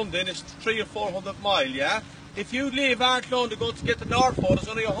to London, it's 300 or 400 miles, yeah? If you leave Athlone to go to get to Norfolk, it's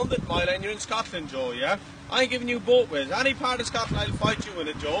only 100 miles and you're in Scotland, Joe, yeah? I'm giving you both ways. Any part of Scotland, I'll fight you in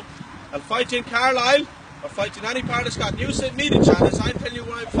it, Joe. I'll fight you in Carlisle, or fight in any part of Scotland. You sent me the chance, I'm telling you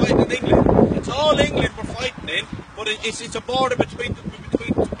where I'm fighting in England. It's all England we're fighting in, but it's a border between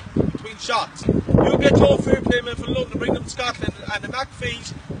shots. You get your fair play men from London, bring them to Scotland, and the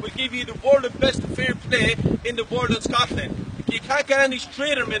McPhees will give you the world of best fair play in the world of Scotland. You can't get any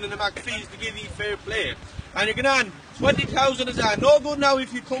straighter men in the McPhees to give you fair play. And you're going on 20,000 is that. No good now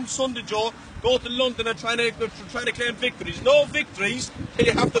if you come Sunday, Joe, go to London and try to claim victories. No victories till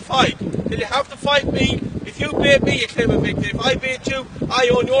you have to fight. Till you have to fight me. If you beat me, you claim a victory. If I beat you, I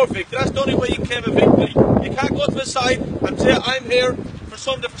own your victory. That's the only way you can claim a victory. You can't go to the side and say, I'm here for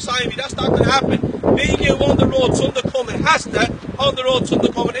Sunday for Simey. That's not going to happen. Me and you on the road Sunday coming, has to, on the road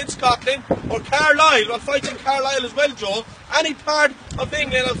Sunday coming in Scotland, or Carlisle. I'll fight in Carlisle as well, Joe. Any part of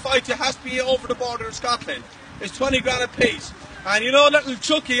England I'll fight you has to be over the border of Scotland. It's 20 grand a piece. And you know little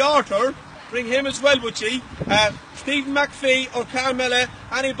Chucky Arthur, bring him as well with you. Stephen McPhee or Carmela,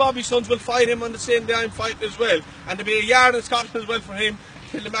 any Bobby sons will fight him on the same day I'm fighting as well. And there'll be a yard in Scotland as well for him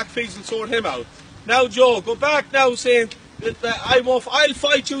till the McPhees will sort him out. Now, Joe, go back now saying that I'll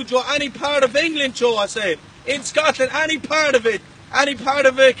fight you, Joe, any part of England, Joe, I said. In Scotland, any part of it. Any part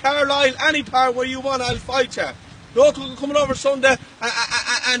of it, Carlisle, any part where you want, I'll fight you. No coming over Sunday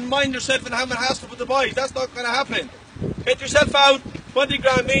and mind yourself and have a hassle with the boys. That's not going to happen. Get yourself out, 20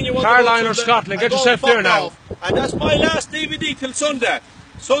 grand, mean you want Carlisle or Scotland, get yourself there now. Off. And that's my last DVD till Sunday.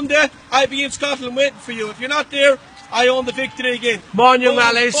 Sunday, I'll be in Scotland waiting for you. If you're not there, I own the victory again. Come on, young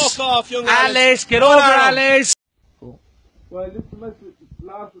Alice. Fuck off, young Alice, get over, Alice. Well, this is the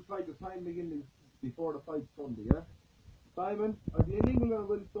last reply to Simey Mcginley before the fight Sunday, yeah? Simon, I'll be in England on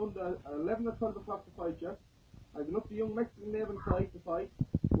Will Sunday at 11 or 12 o'clock to fight you. I've been up the young Mexican naval side to fight.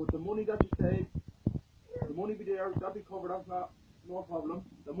 With the money that you save, the money be there, that'll be covered, that's not, no problem.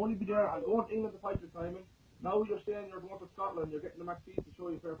 The money be there, I'm going to England to fight you, Simon. Now you're saying you're going to Scotland, you're getting the McPhees to show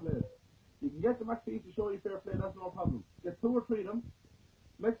you fair play. You can get the McPhees to show you fair play, that's no problem. Get 2 or 3 of them.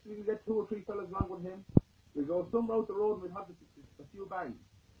 Mexican can get 2 or 3 fellas along with him. We'll go somewhere out the road and we'll have a few bangs.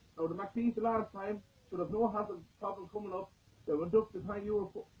 Now the McPhees the last time should have no hazard problem coming up. They went up the time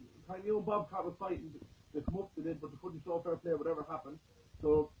you and Bobcat was fighting. They come up to it, but they couldn't show fair play whatever happened.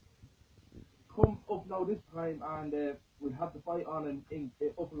 So come up now this time and we'll have the fight on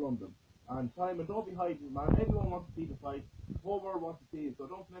up in London. And Simon, don't be hiding, man. Everyone wants to see the fight. The whole world wants to see it. So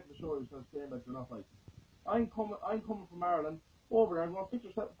don't make the show yourself saying that you're not fighting. I'm coming from Ireland over there. I'm going to pitch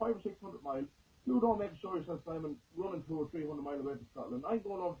yourself 500 or 600 miles. You don't make a show yourself, Simon, running 200 or 300 miles away to Scotland. I'm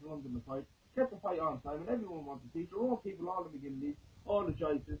going over to London to fight. Get the fight on, Simon. Everyone wants to see it. Your own people, all the McGinleys, all the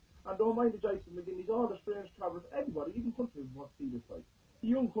Joyces, and don't mind the Joyces and McGinleys, all the strange travellers, everybody, even countries want to see this fight. The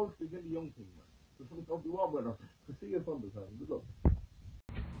young countries and the young thing, man. So don't be warm with her. See you Sunday, Simon. Good luck.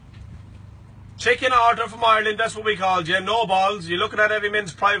 Chicken Arthur from Ireland, that's what we called you. No balls. You're looking at every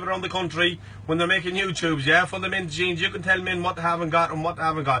men's private around the country when they're making YouTubes, yeah? For the men's jeans, you can tell men what they haven't got and what they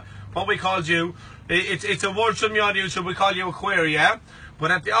haven't got. What we called you, it's a word from you on YouTube, we call you a query, yeah?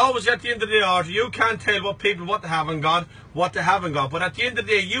 But always at the end of the day, Arthur, you can't tell what they haven't got, what they haven't got. But at the end of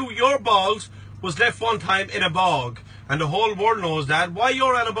the day, your balls was left one time in a bog. And the whole world knows that. Why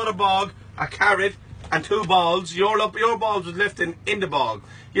you're at about a bog, a carrot, and 2 balls, your balls was left in the bog.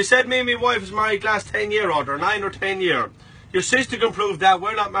 You said me and my wife was married last 10 year, Arthur, 9 or 10 year. Your sister can prove that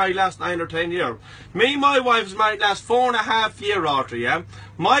we're not married last 9 or 10 year. Me and my wife was married last 4.5 year, Arthur, yeah?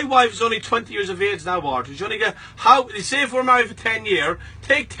 My wife is only 20 years of age now, Arthur. You only get, say if we're married for 10 year,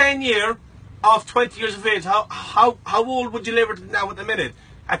 take 10 year off 20 years of age. How old would you live now at the minute?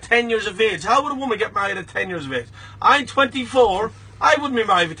 At 10 years of age. How would a woman get married at 10 years of age? I'm 24. I wouldn't be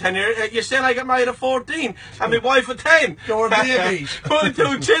married for 10 years. You said I got married at 14 and my wife at 10. You're babies. With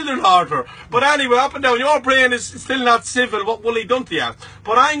 2 children, Arthur. But anyway, up and down, your brain is still not civil. What will he done to you?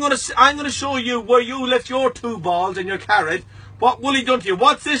 But I'm gonna show you where you left your 2 balls and your carrot. What will he done to you?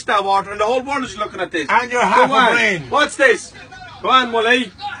 What's this now, Arthur? And the whole world is looking at this. And you're half a brain. What's this? Go on,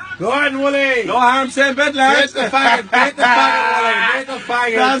 Wooly. Go on, Wooly. No harm said, bed lads. Get the faggot, Wooly. Get the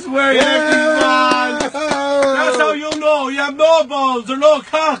faggot. That's where you left his balls. That's how you know you have no balls or no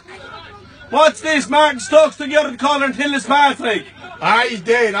cock. What's this? Martin Stokes to get the collar and Tillis Patrick. Ah, he's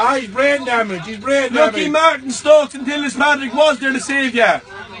dead. Ah, he's brain damage. He's brain damage. Lucky Martin Stokes and Tillis Patrick was there to save you.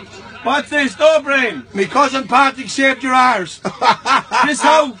 What's this? No brain. My cousin Patrick shaped your arse. This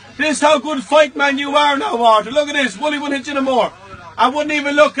how good fight man you are now, Walter. Look at this. Wooly wouldn't hit you no more. I wouldn't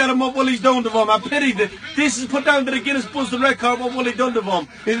even look at him what Wooly's done to him. I pity that this is put down to the Guinness Book of Record what Wooly done to him.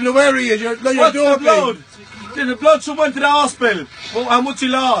 He doesn't know where he is. You're What's the blood? The blood so went to the hospital. Well, how much he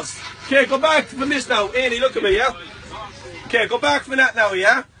lost? Okay, go back from this now. Andy, look at me, yeah? Okay, go back from that now,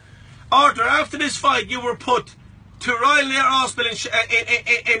 yeah? Arthur, after this fight, you were put to Royal Air Hospital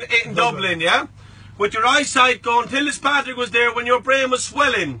in Dublin, yeah? With your eyesight going till this Patrick was there when your brain was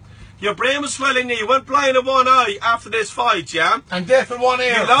swelling. Your brain was swelling, you went blind in one eye after this fight, yeah? And deaf in one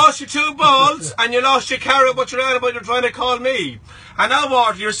ear. You lost your 2 balls and you lost your carrot, what you're about, you're trying to call me. And now,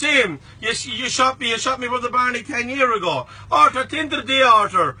 Arthur, you're saying, you shot me brother Barney 10 years ago. Arthur, at the end of the day,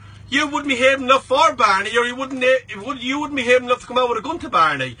 Arthur, you wouldn't be behaving enough for Barney, or you wouldn't be behaving enough to come out with a gun to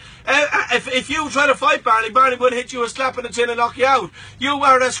Barney. If you try to fight Barney, Barney would hit you a slap in the chin and knock you out. You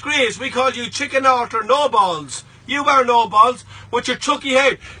are a disgrace. We call you Chicken Arthur No Balls. You are no balls with your chucky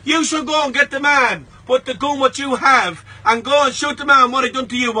head. You should go and get the man with the gun what you have and go and shoot the man what he done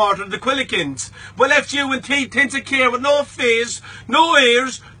to you, Arthur, the Quillikins. We left you in tints of care with no face, no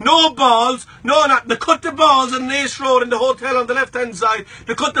ears, no balls, no nothing. They cut the balls on Nace Road in the hotel on the left-hand side.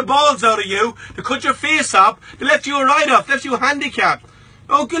 They cut the balls out of you. They cut your face up. They left you a write-off, left you handicapped.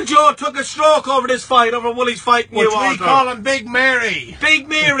 Uncle Joe took a stroke over this fight, over Wooly's fighting you, Arthur. Which we call him Big Mary. Big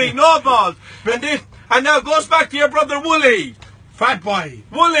Mary, no balls. And now it goes back to your brother Wooly. Fat boy.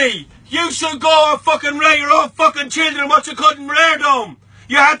 Wooly, you should go and fucking rear your own fucking children what you couldn't rear them.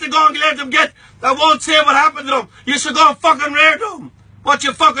 You had to go and let them get, I won't say what happened to them. You should go and fucking rear them. What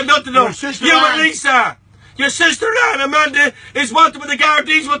you fucking done to them. Your sister you Anne. and Lisa. Your sister Anne, Amanda, is wanted with the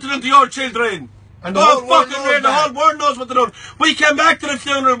Gardaíes what to do to your children. And the whole world knows what to do. We came back to the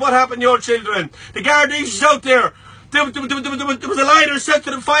funeral, what happened to your children. The Gardaíes is out there. There was a lighter set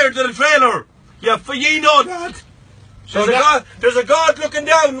to the fire to the trailer. Yeah, for ye know that. There's a God looking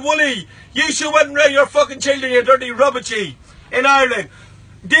down, Wooly. You should went and rear your fucking children, you dirty rubbishy, in Ireland.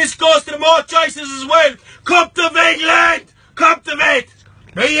 This goes to the more choices as well. Come to England! Come to it!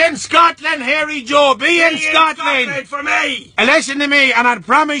 Be in Scotland, Harry Joe. Be in Scotland for me. And listen to me, and I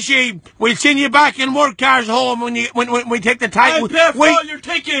promise you, we'll send you back in work cars home when we take the title. I'll pay for all your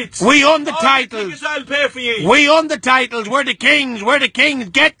tickets. We own the all titles. Tickets I'll pay for you. We own the titles. We're the kings. We're the kings.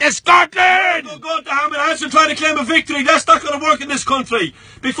 Get to Scotland. Don't go to Hamilton and try to claim a victory. That's not going to work in this country.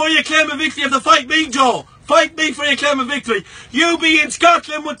 Before you claim a victory, you have to fight me, Joe. Fight me before you claim a victory. You be in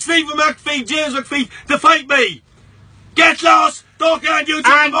Scotland with Stephen McPhee, James McPhee to fight me. Get lost. Don't get on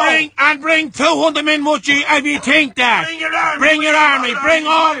YouTube and bring 200 men with you if you think that. Bring your army. Bring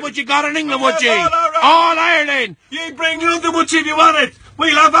all what you got in England with you. All Ireland. You bring London with you if you want it.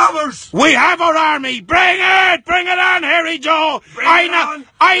 We'll have ours. We have our army. Bring it. Bring it on, Harry Joe. I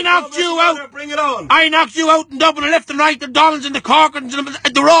knocked you out. Bring it on. I knocked you out in Dublin, left and right, the Donalds and the Corkins,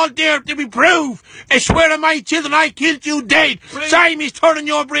 they're all there to be proved. I swear to my children, I killed you dead. Simon's turning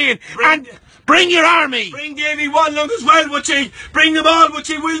your brain. And bring your army. Bring Davy Wanlung as well with you. Bring them all with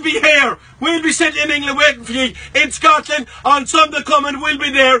you. We'll be here. We'll be sitting in England waiting for you. In Scotland, on Sunday coming, we'll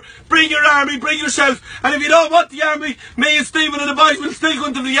be there. Bring your army, bring yourself. And if you don't want the army, me and Stephen and the boys will still go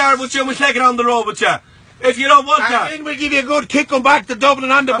into the yard with you and we'll take it on the road with you. If you don't want that. Then we'll give you a good kick on back to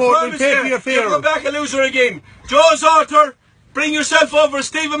Dublin on the board. We'll pay for your fare. You'll go back a loser again. Joe's Arthur, bring yourself over.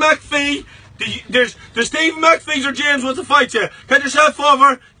 Stephen McPhee. There's Stephen McPhee or James wants to fight you. Get yourself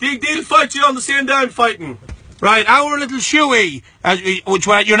over. They'll fight you on the same day I'm fighting. Right, our little shoey,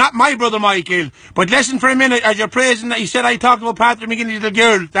 you're not my brother Michael, but listen for a minute, as you're praising that, he said I talked about Patrick McGinley's little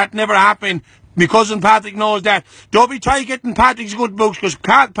girl. That never happened. My cousin Patrick knows that. Don't be trying getting Patrick's good books, because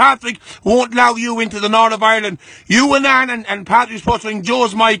Patrick won't allow you into the north of Ireland. You and Anne and Patrick's supposed to ring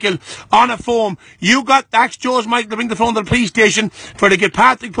Joe's Michael on a phone. You got asked Joe's Michael to bring the phone to the police station for to get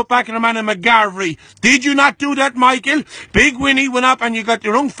Patrick put back in a man in McGarvery. Did you not do that, Michael? Big Winnie went up and you got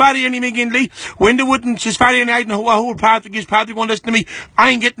your own fatty Annie McGinley. When the wouldn't, she's fatty Annie, I don't know who Patrick is. Patrick won't listen to me. I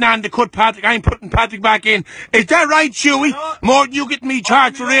ain't getting on to cut Patrick. I ain't putting Patrick back in. Is that right, Shuey? No. More than you get me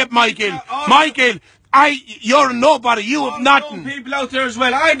charged for rape, Michael. Michael, you're a nobody. You have nothing. People out there as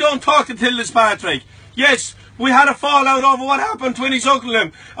well. I don't talk to Tillis Patrick. Yes, we had a fallout over what happened to his uncle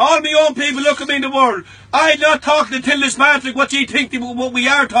and him. All my own people look at me in the world. I'm not talking to Tillis Patrick what you think what we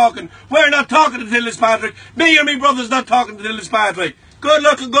are talking. We're not talking to Tillis Patrick. Me or my brother's not talking to Tillis Patrick. Good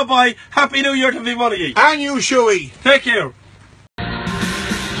luck and goodbye. Happy New Year to every one of you. And you, Shuey. Take care.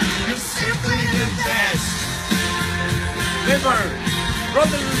 You're simply the best. Liver.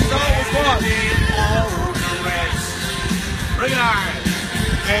 Brothers and always one. Bring it on.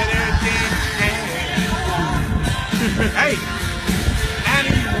 Hey,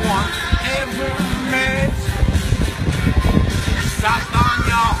 anyone. want every minute. That's on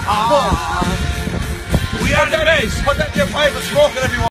your heart. We are the best. Put that in your pipe and smoke it, everyone.